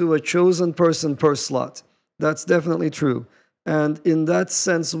advantage to a chosen person per slot. That's definitely true. And in that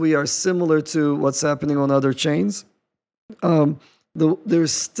sense, we are similar to what's happening on other chains.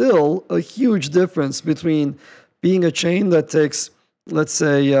 There's still a huge difference between being a chain that takes, let's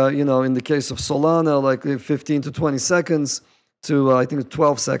say, in the case of Solana, like 15 to 20 seconds to, I think,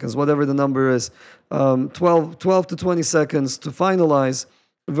 12 seconds, whatever the number is, 12 to 20 seconds to finalize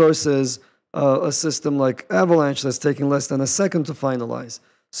versus a system like Avalanche that's taking less than a second to finalize.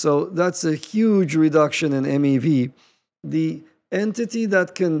 So that's a huge reduction in MEV. The entity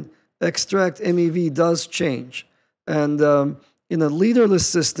that can extract MEV does change. And in a leaderless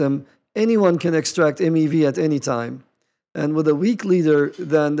system, anyone can extract MEV at any time. And with a weak leader,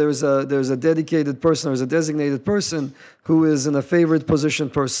 then there's a dedicated person, there's a designated person who is in a favored position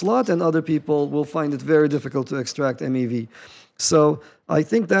per slot, and other people will find it very difficult to extract MEV. So I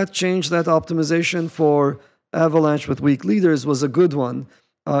think that change, that optimization for Avalanche with weak leaders was a good one.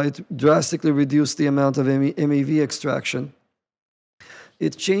 It drastically reduced the amount of MEV extraction.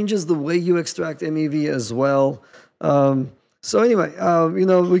 It changes the way you extract MEV as well. So anyway,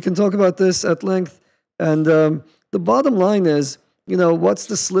 we can talk about this at length. And the bottom line is, what's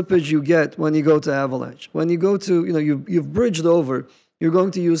the slippage you get when you go to Avalanche? When you go to, you've bridged over, you're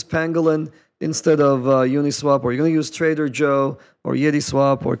going to use Pangolin instead of Uniswap, or you're going to use Trader Joe or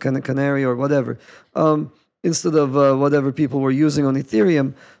YetiSwap or Canary or whatever. Instead of whatever people were using on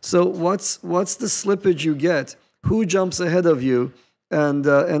Ethereum. So what's the slippage you get? Who jumps ahead of you, and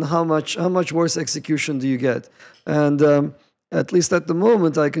how much worse execution do you get? And at least at the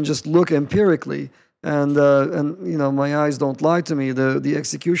moment, I can just look empirically and my eyes don't lie to me. The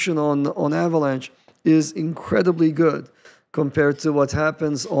execution on Avalanche is incredibly good compared to what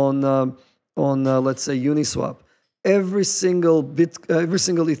happens on let's say Uniswap. Every single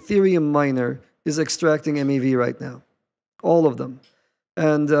Ethereum miner is extracting MEV right now, all of them.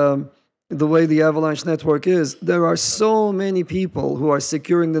 And the way the Avalanche network is, there are so many people who are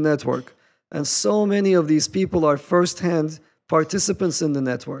securing the network, and so many of these people are first-hand participants in the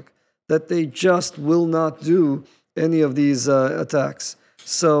network that they just will not do any of these attacks.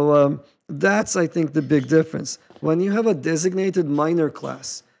 So that's, I think, the big difference. When you have a designated miner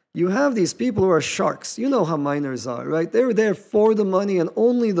class, you have these people who are sharks. You know how miners are, right? They're there for the money and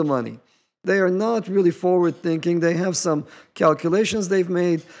only the money. They are not really forward thinking. They have some calculations they've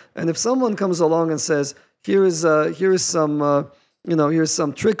made. And if someone comes along and says, here is some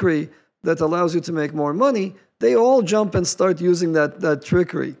trickery that allows you to make more money, they all jump and start using that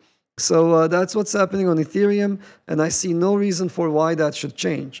trickery. So that's what's happening on Ethereum, and I see no reason for why that should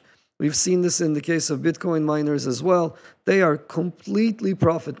change. We've seen this in the case of Bitcoin miners as well. They are completely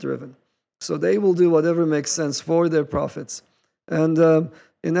profit-driven. So they will do whatever makes sense for their profits. And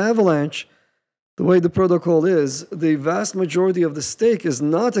in Avalanche, the way the protocol is, the vast majority of the stake is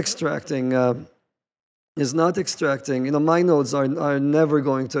not extracting. My nodes are never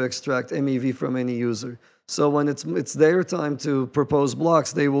going to extract MEV from any user. So when it's their time to propose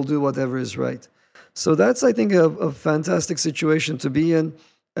blocks, they will do whatever is right. So that's, I think, a fantastic situation to be in.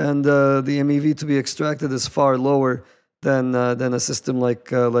 And the MEV to be extracted is far lower than a system like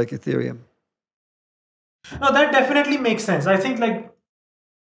Ethereum. No, that definitely makes sense. I think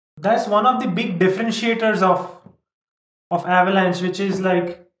that's one of the big differentiators of Avalanche, which is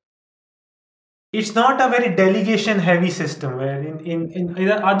it's not a very delegation heavy system, where in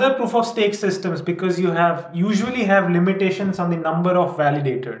other proof of stake systems, because you usually have limitations on the number of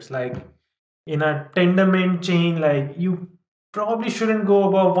validators. Like in a Tendermint chain, you probably shouldn't go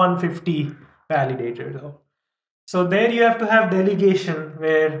above 150 validators. So there you have to have delegation,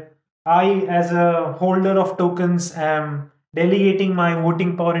 where I, as a holder of tokens, am delegating my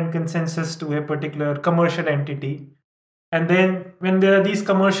voting power and consensus to a particular commercial entity. And then when there are these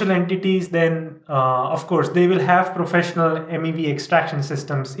commercial entities, then of course they will have professional MEV extraction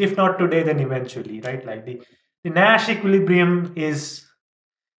systems. If not today, then eventually, right? Like the Nash equilibrium is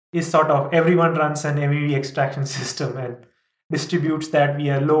sort of, everyone runs an MEV extraction system and distributes that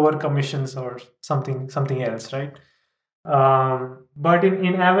via lower commissions or something else, right? But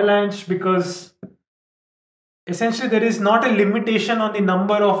in Avalanche, because essentially there is not a limitation on the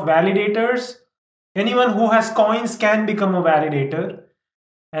number of validators, anyone who has coins can become a validator.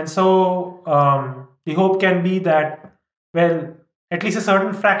 And so the hope can be that, well, at least a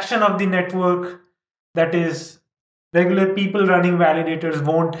certain fraction of the network, that is regular people running validators,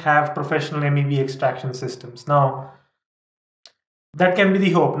 won't have professional MEV extraction systems. Now, that can be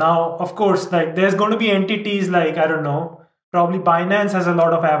the hope. Now, of course, there's going to be entities like, I don't know, probably Binance has a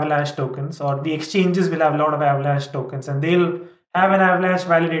lot of Avalanche tokens, or the exchanges will have a lot of Avalanche tokens, and they'll have an Avalanche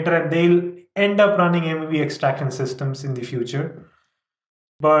validator and they'll end up running MEV extraction systems in the future.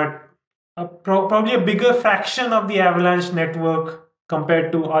 But probably a bigger fraction of the Avalanche network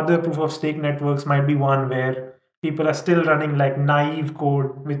compared to other proof of stake networks might be one where people are still running naive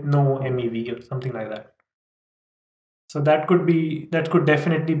code with no MEV or something like that. So that could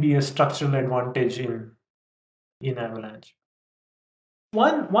definitely be a structural advantage in Avalanche.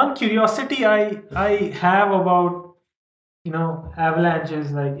 One curiosity I have about Avalanche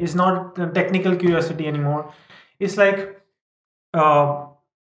is not a technical curiosity anymore. It's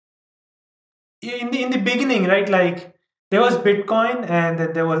in the beginning, right? There was Bitcoin and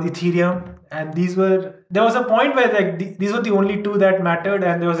then there was Ethereum, and there was a point where these were the only two that mattered,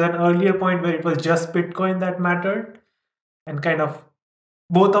 and there was an earlier point where it was just Bitcoin that mattered, and kind of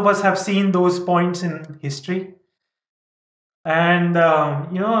both of us have seen those points in history. And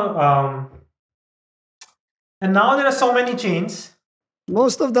and now there are so many chains.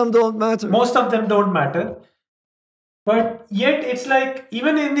 Most of them don't matter. But yet it's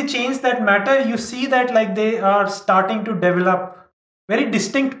even in the chains that matter, you see that they are starting to develop very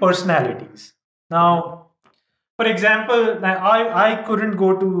distinct personalities. Now, for example, I couldn't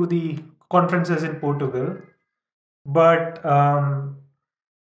go to the conferences in Portugal, but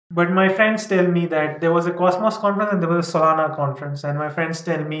my friends tell me that there was a Cosmos conference and there was a Solana conference, and my friends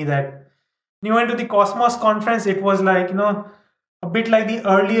tell me that when you went to the Cosmos conference, it was a bit like the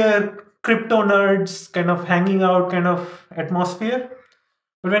earlier crypto nerds kind of hanging out kind of atmosphere.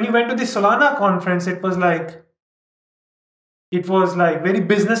 But when you went to the Solana conference, it was very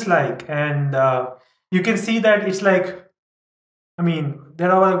business-like, and you can see that it's I mean,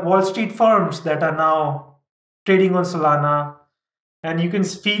 there are like Wall Street firms that are now trading on Solana, and you can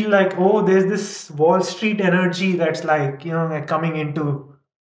feel like, oh, there's this Wall Street energy that's like, like coming into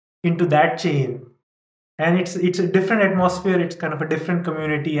that chain, and it's a different atmosphere. It's kind of a different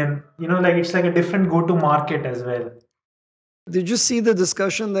community, and like it's like a different go-to market as well. Did you see the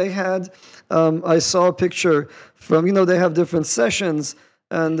discussion they had? I saw a picture from, they have different sessions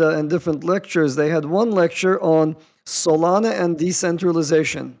and different lectures. They had one lecture on Solana and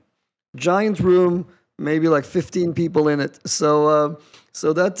decentralization. Giant room, maybe like 15 people in it. So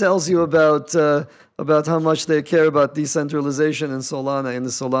that tells you about how much they care about decentralization in Solana, in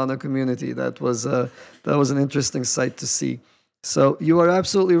the Solana community. That was an interesting sight to see. So you are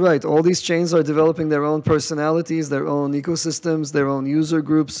absolutely right. All these chains are developing their own personalities, their own ecosystems, their own user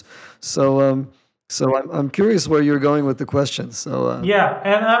groups. So I'm curious where you're going with the question. So yeah,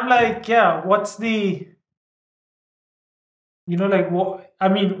 and I'm like, what's the like what I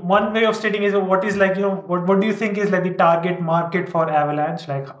mean, one way of stating is what is like, what do you think is like the target market for Avalanche?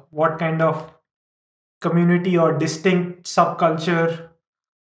 Like what kind of community or distinct subculture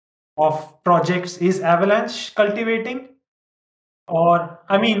of projects is Avalanche cultivating? Or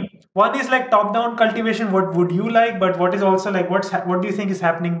I mean, one is like top-down cultivation. What would you like? But what is also like what do you think is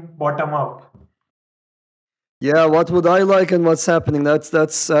happening bottom up? yeah, what would I like and what's happening?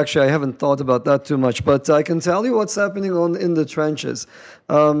 That's actually, I haven't thought about that too much, but I can tell you what's happening in the trenches.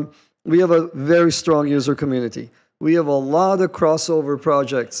 We have a very strong user community. We have a lot of crossover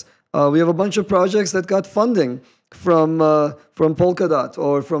projects. We have a bunch of projects that got funding from Polkadot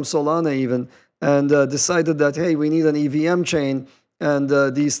or from Solana even, and decided that, hey, we need an EVM chain, and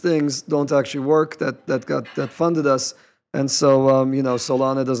these things don't actually work that funded us. And so,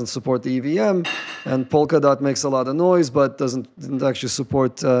 Solana doesn't support the EVM, and Polkadot makes a lot of noise, but didn't actually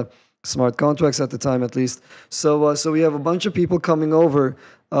support smart contracts at the time, at least. So we have a bunch of people coming over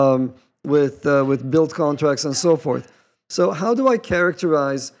with built contracts and so forth. So how do I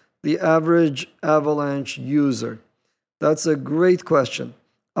characterize the average Avalanche user? That's a great question.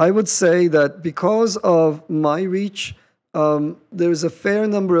 I would say that because of my reach, there's a fair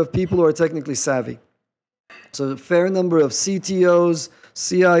number of people who are technically savvy. So a fair number of CTOs,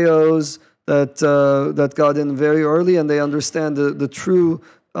 CIOs that got in very early, and they understand the true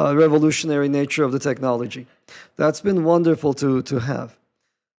revolutionary nature of the technology. That's been wonderful to have.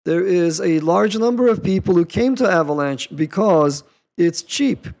 There is a large number of people who came to Avalanche because it's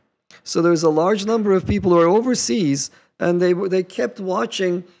cheap. So there's a large number of people who are overseas, and they kept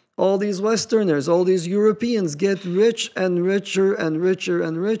watching all these Westerners, all these Europeans get rich and richer and richer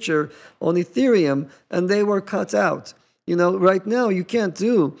and richer on Ethereum, and they were cut out. Right now you can't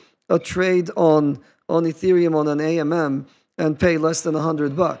do a trade on Ethereum on an AMM and pay less than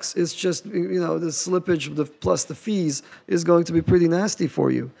 $100. It's just, the slippage plus the fees is going to be pretty nasty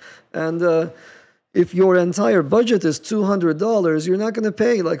for you. And if your entire budget is $200, you're not going to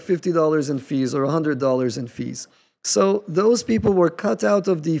pay like $50 in fees or $100 in fees. So those people were cut out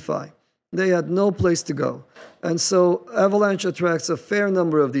of DeFi. They had no place to go. And so Avalanche attracts a fair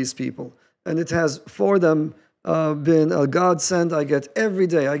number of these people. And it has, for them, been a godsend. Every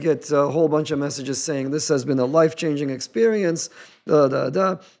day, I get a whole bunch of messages saying this has been a life-changing experience,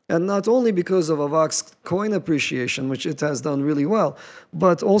 And not only because of Avak's coin appreciation, which it has done really well,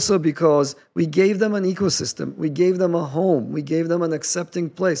 but also because we gave them an ecosystem. We gave them a home. We gave them an accepting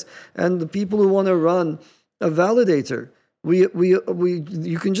place. And the people who want to run a validator,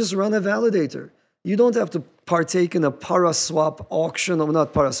 you can just run a validator. You don't have to partake in a Paraswap auction, or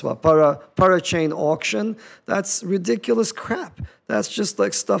not Paraswap, Parachain auction. That's ridiculous crap. That's just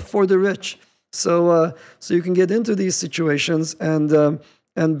like stuff for the rich. So you can get into these situations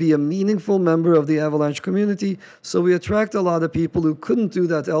and be a meaningful member of the Avalanche community. So we attract a lot of people who couldn't do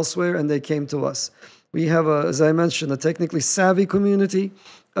that elsewhere, and they came to us. We have, as I mentioned, a technically savvy community.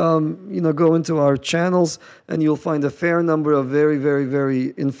 Go into our channels and you'll find a fair number of very, very,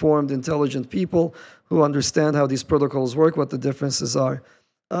 very informed, intelligent people who understand how these protocols work, what the differences are.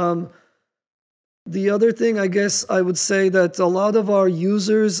 The other thing, I guess I would say that a lot of our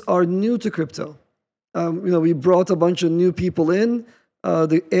users are new to crypto. We brought a bunch of new people in.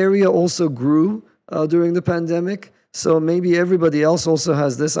 The area also grew during the pandemic. So maybe everybody else also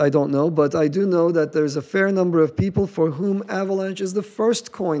has this, I don't know. But I do know that there's a fair number of people for whom Avalanche is the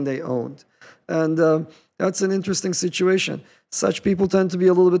first coin they owned. And that's an interesting situation. Such people tend to be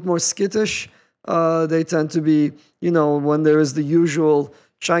a little bit more skittish. They tend to be, when there is the usual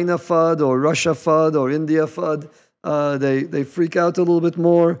China FUD or Russia FUD or India FUD, they freak out a little bit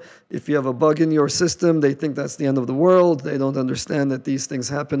more. If you have a bug in your system, they think that's the end of the world. They don't understand that these things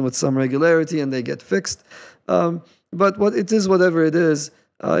happen with some regularity and they get fixed. but what it is, whatever it is,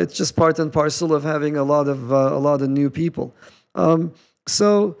 it's just part and parcel of having a lot of new people.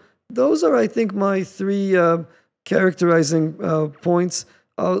 So those are, I think, my three characterizing points.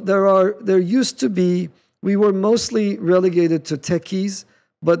 There used to be, we were mostly relegated to techies,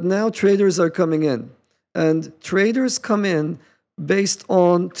 but now traders are coming in, and traders come in based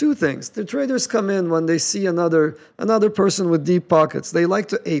on two things. The traders come in when they see another person with deep pockets. They like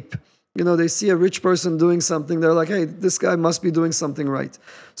to ape. They see a rich person doing something. They're like, hey, this guy must be doing something right.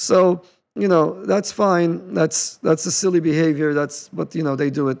 So, that's fine. That's a silly behavior. But they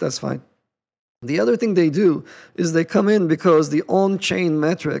do it. That's fine. The other thing they do is they come in because the on-chain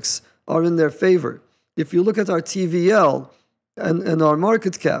metrics are in their favor. If you look at our TVL and our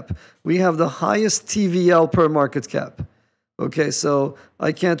market cap, we have the highest TVL per market cap. Okay, so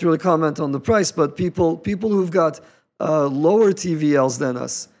I can't really comment on the price, but people who've got lower TVLs than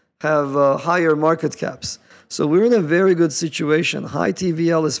us have higher market caps. So we're in a very good situation. High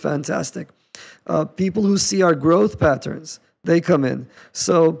TVL is fantastic. People who see our growth patterns, they come in.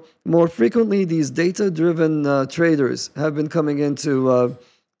 So more frequently, these data-driven traders have been coming into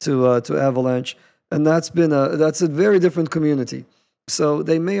to Avalanche, and that's a very different community. So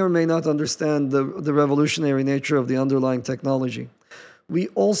they may or may not understand the revolutionary nature of the underlying technology. We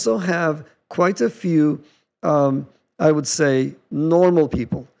also have quite a few, I would say, normal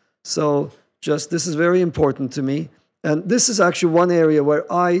people. So this is very important to me. And this is actually one area where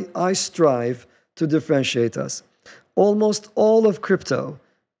I strive to differentiate us. Almost all of crypto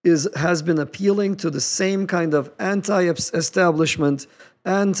has been appealing to the same kind of anti-establishment,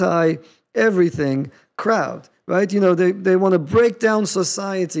 anti-everything crowd. Right? They want to break down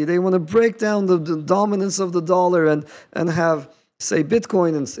society. They want to break down the dominance of the dollar and have, say,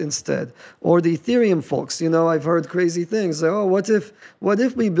 Bitcoin instead, or the Ethereum folks. I've heard crazy things. Oh, what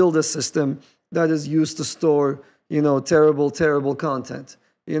if we build a system that is used to store, terrible content?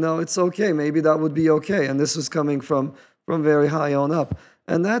 It's okay. Maybe that would be okay. And this was coming from very high on up.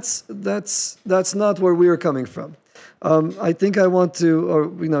 And that's not where we're coming from. I think I want to,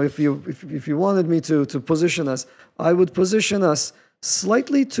 or if you wanted me to position us, I would position us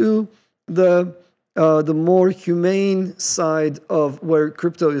slightly to the more humane side of where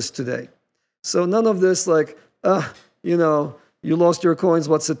crypto is today. So none of this like, you lost your coins,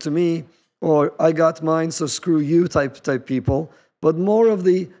 what's it to me? Or I got mine, so screw you type people. But more of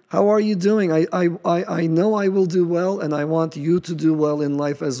the, how are you doing? I know I will do well, and I want you to do well in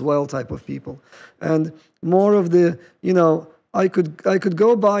life as well type of people. And more of the, I could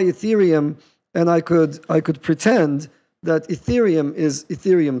go buy Ethereum, and I could pretend that Ethereum is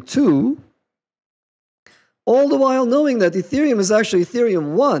Ethereum 2, all the while knowing that Ethereum is actually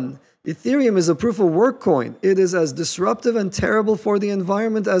Ethereum 1. Ethereum is a proof of work coin. It is as disruptive and terrible for the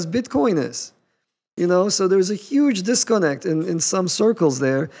environment as Bitcoin is. So there's a huge disconnect in some circles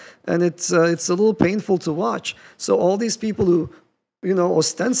there, and it's a little painful to watch. So all these people who,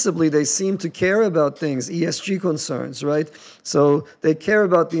 ostensibly they seem to care about things, ESG concerns, right? So they care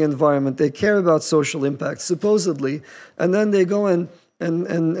about the environment, they care about social impact, supposedly, and then they go and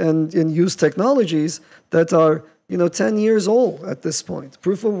use technologies that are 10 years old at this point.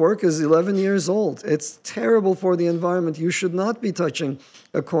 Proof of work is 11 years old. It's terrible for the environment. You should not be touching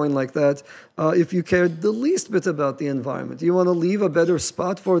a coin like that if you care the least bit about the environment. You want to leave a better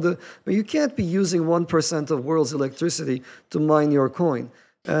spot you can't be using 1% of world's electricity to mine your coin.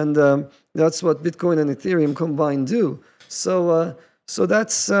 And that's what Bitcoin and Ethereum combined do. So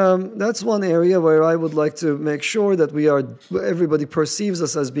that's one area where I would like to make sure that everybody perceives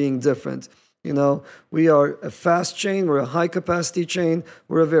us as being different. We are a fast chain, we're a high capacity chain,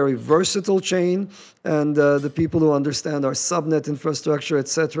 we're a very versatile chain, and the people who understand our subnet infrastructure,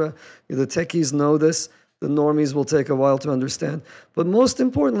 etc., the techies know this, the normies will take a while to understand. But most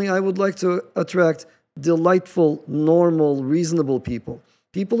importantly, I would like to attract delightful, normal, reasonable people.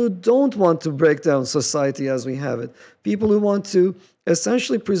 People who don't want to break down society as we have it. People who want to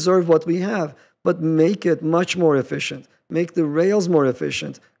essentially preserve what we have, but make it much more efficient. Make the rails more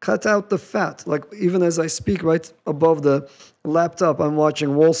efficient, cut out the fat. Like even as I speak, right above the laptop, I'm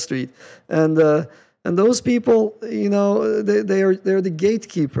watching Wall Street, and those people, they're the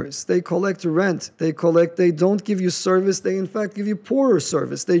gatekeepers. They collect rent. They don't give you service. They in fact give you poorer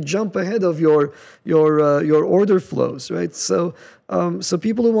service. They jump ahead of your order flows, right? So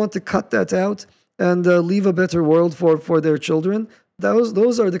people who want to cut that out and leave a better world for their children,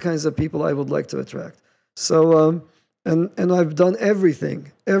 those are the kinds of people I would like to attract. So. And I've done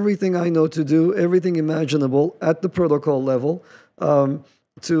everything I know to do, everything imaginable at the protocol level to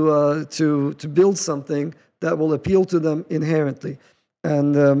build something that will appeal to them inherently.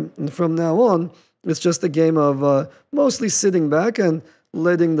 And from now on, It's just a game of mostly sitting back and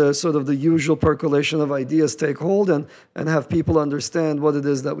letting the sort of the usual percolation of ideas take hold and have people understand what it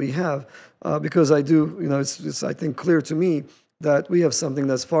is that we have. Because I do, it's I think clear to me that we have something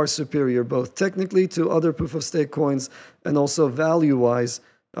that's far superior, both technically to other proof of stake coins and also value wise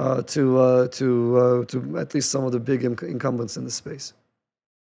to at least some of the big incumbents in the space.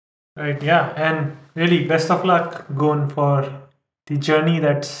 Right, yeah, and really best of luck going for the journey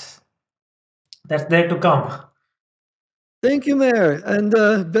that's there to come. Thank you, Mayor, and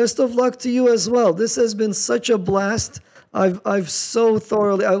best of luck to you as well. This has been such a blast. I've so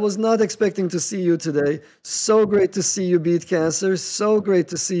thoroughly. I was not expecting to see you today. So great to see you beat cancer. So great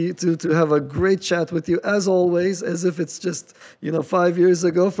to see you to have a great chat with you as always, as if it's just 5 years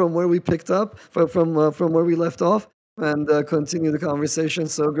ago from where we picked up from where we left off, and continue the conversation.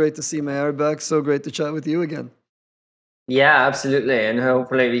 So great to see Mayor back. So great to chat with you again. Yeah, absolutely, and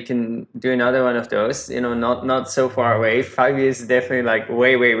hopefully we can do another one of those. Not so far away. 5 years is definitely like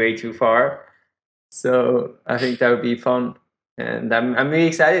way too far. So I think that would be fun, and I'm really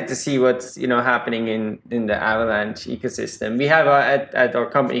excited to see what's happening in the Avalanche ecosystem. We have at our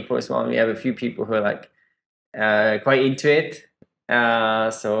company Course One, we have a few people who are like quite into it.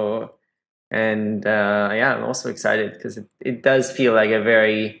 Yeah, I'm also excited because it does feel like it's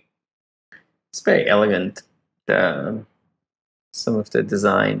very elegant. Some of the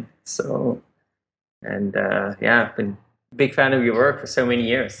design. So, and I've been a big fan of your work for so many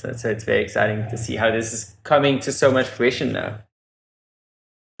years. So it's very exciting to see how this is coming to so much fruition now.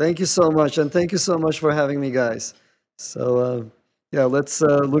 Thank you so much, and thank you so much for having me, guys. So let's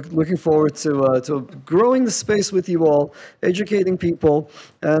looking forward to growing the space with you all, educating people,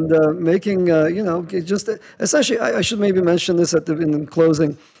 and making just essentially. I should maybe mention this in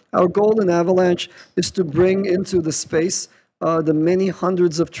closing. Our goal in Avalanche is to bring into the space the many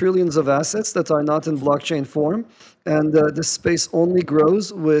hundreds of trillions of assets that are not in blockchain form, and this space only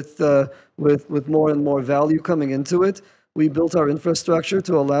grows with more and more value coming into it. We built our infrastructure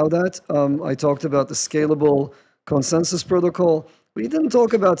to allow that. I talked about the scalable consensus protocol. We didn't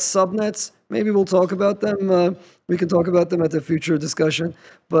talk about subnets. Maybe we'll talk about them. We can talk about them at a future discussion.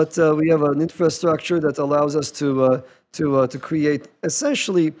 But we have an infrastructure that allows us to create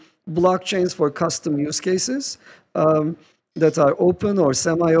essentially blockchains for custom use cases that are open or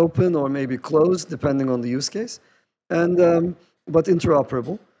semi-open or maybe closed, depending on the use case, and but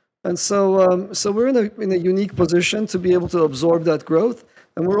interoperable. And so we're in a unique position to be able to absorb that growth,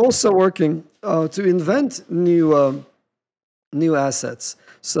 and we're also working to invent new assets.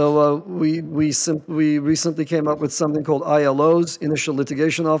 So we recently came up with something called ILOs, initial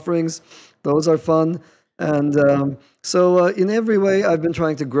litigation offerings. Those are fun. And so in every way, I've been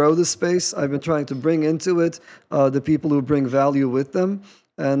trying to grow the space. I've been trying to bring into it the people who bring value with them.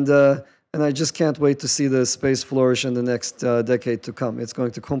 And I just can't wait to see the space flourish in the next decade to come. It's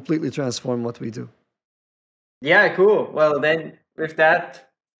going to completely transform what we do. Yeah, cool. Well, then with that,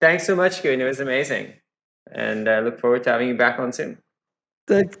 thanks so much, Gun. It was amazing. And I look forward to having you back on soon.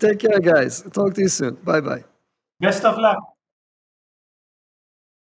 Take care, guys. Talk to you soon. Bye-bye. Best of luck.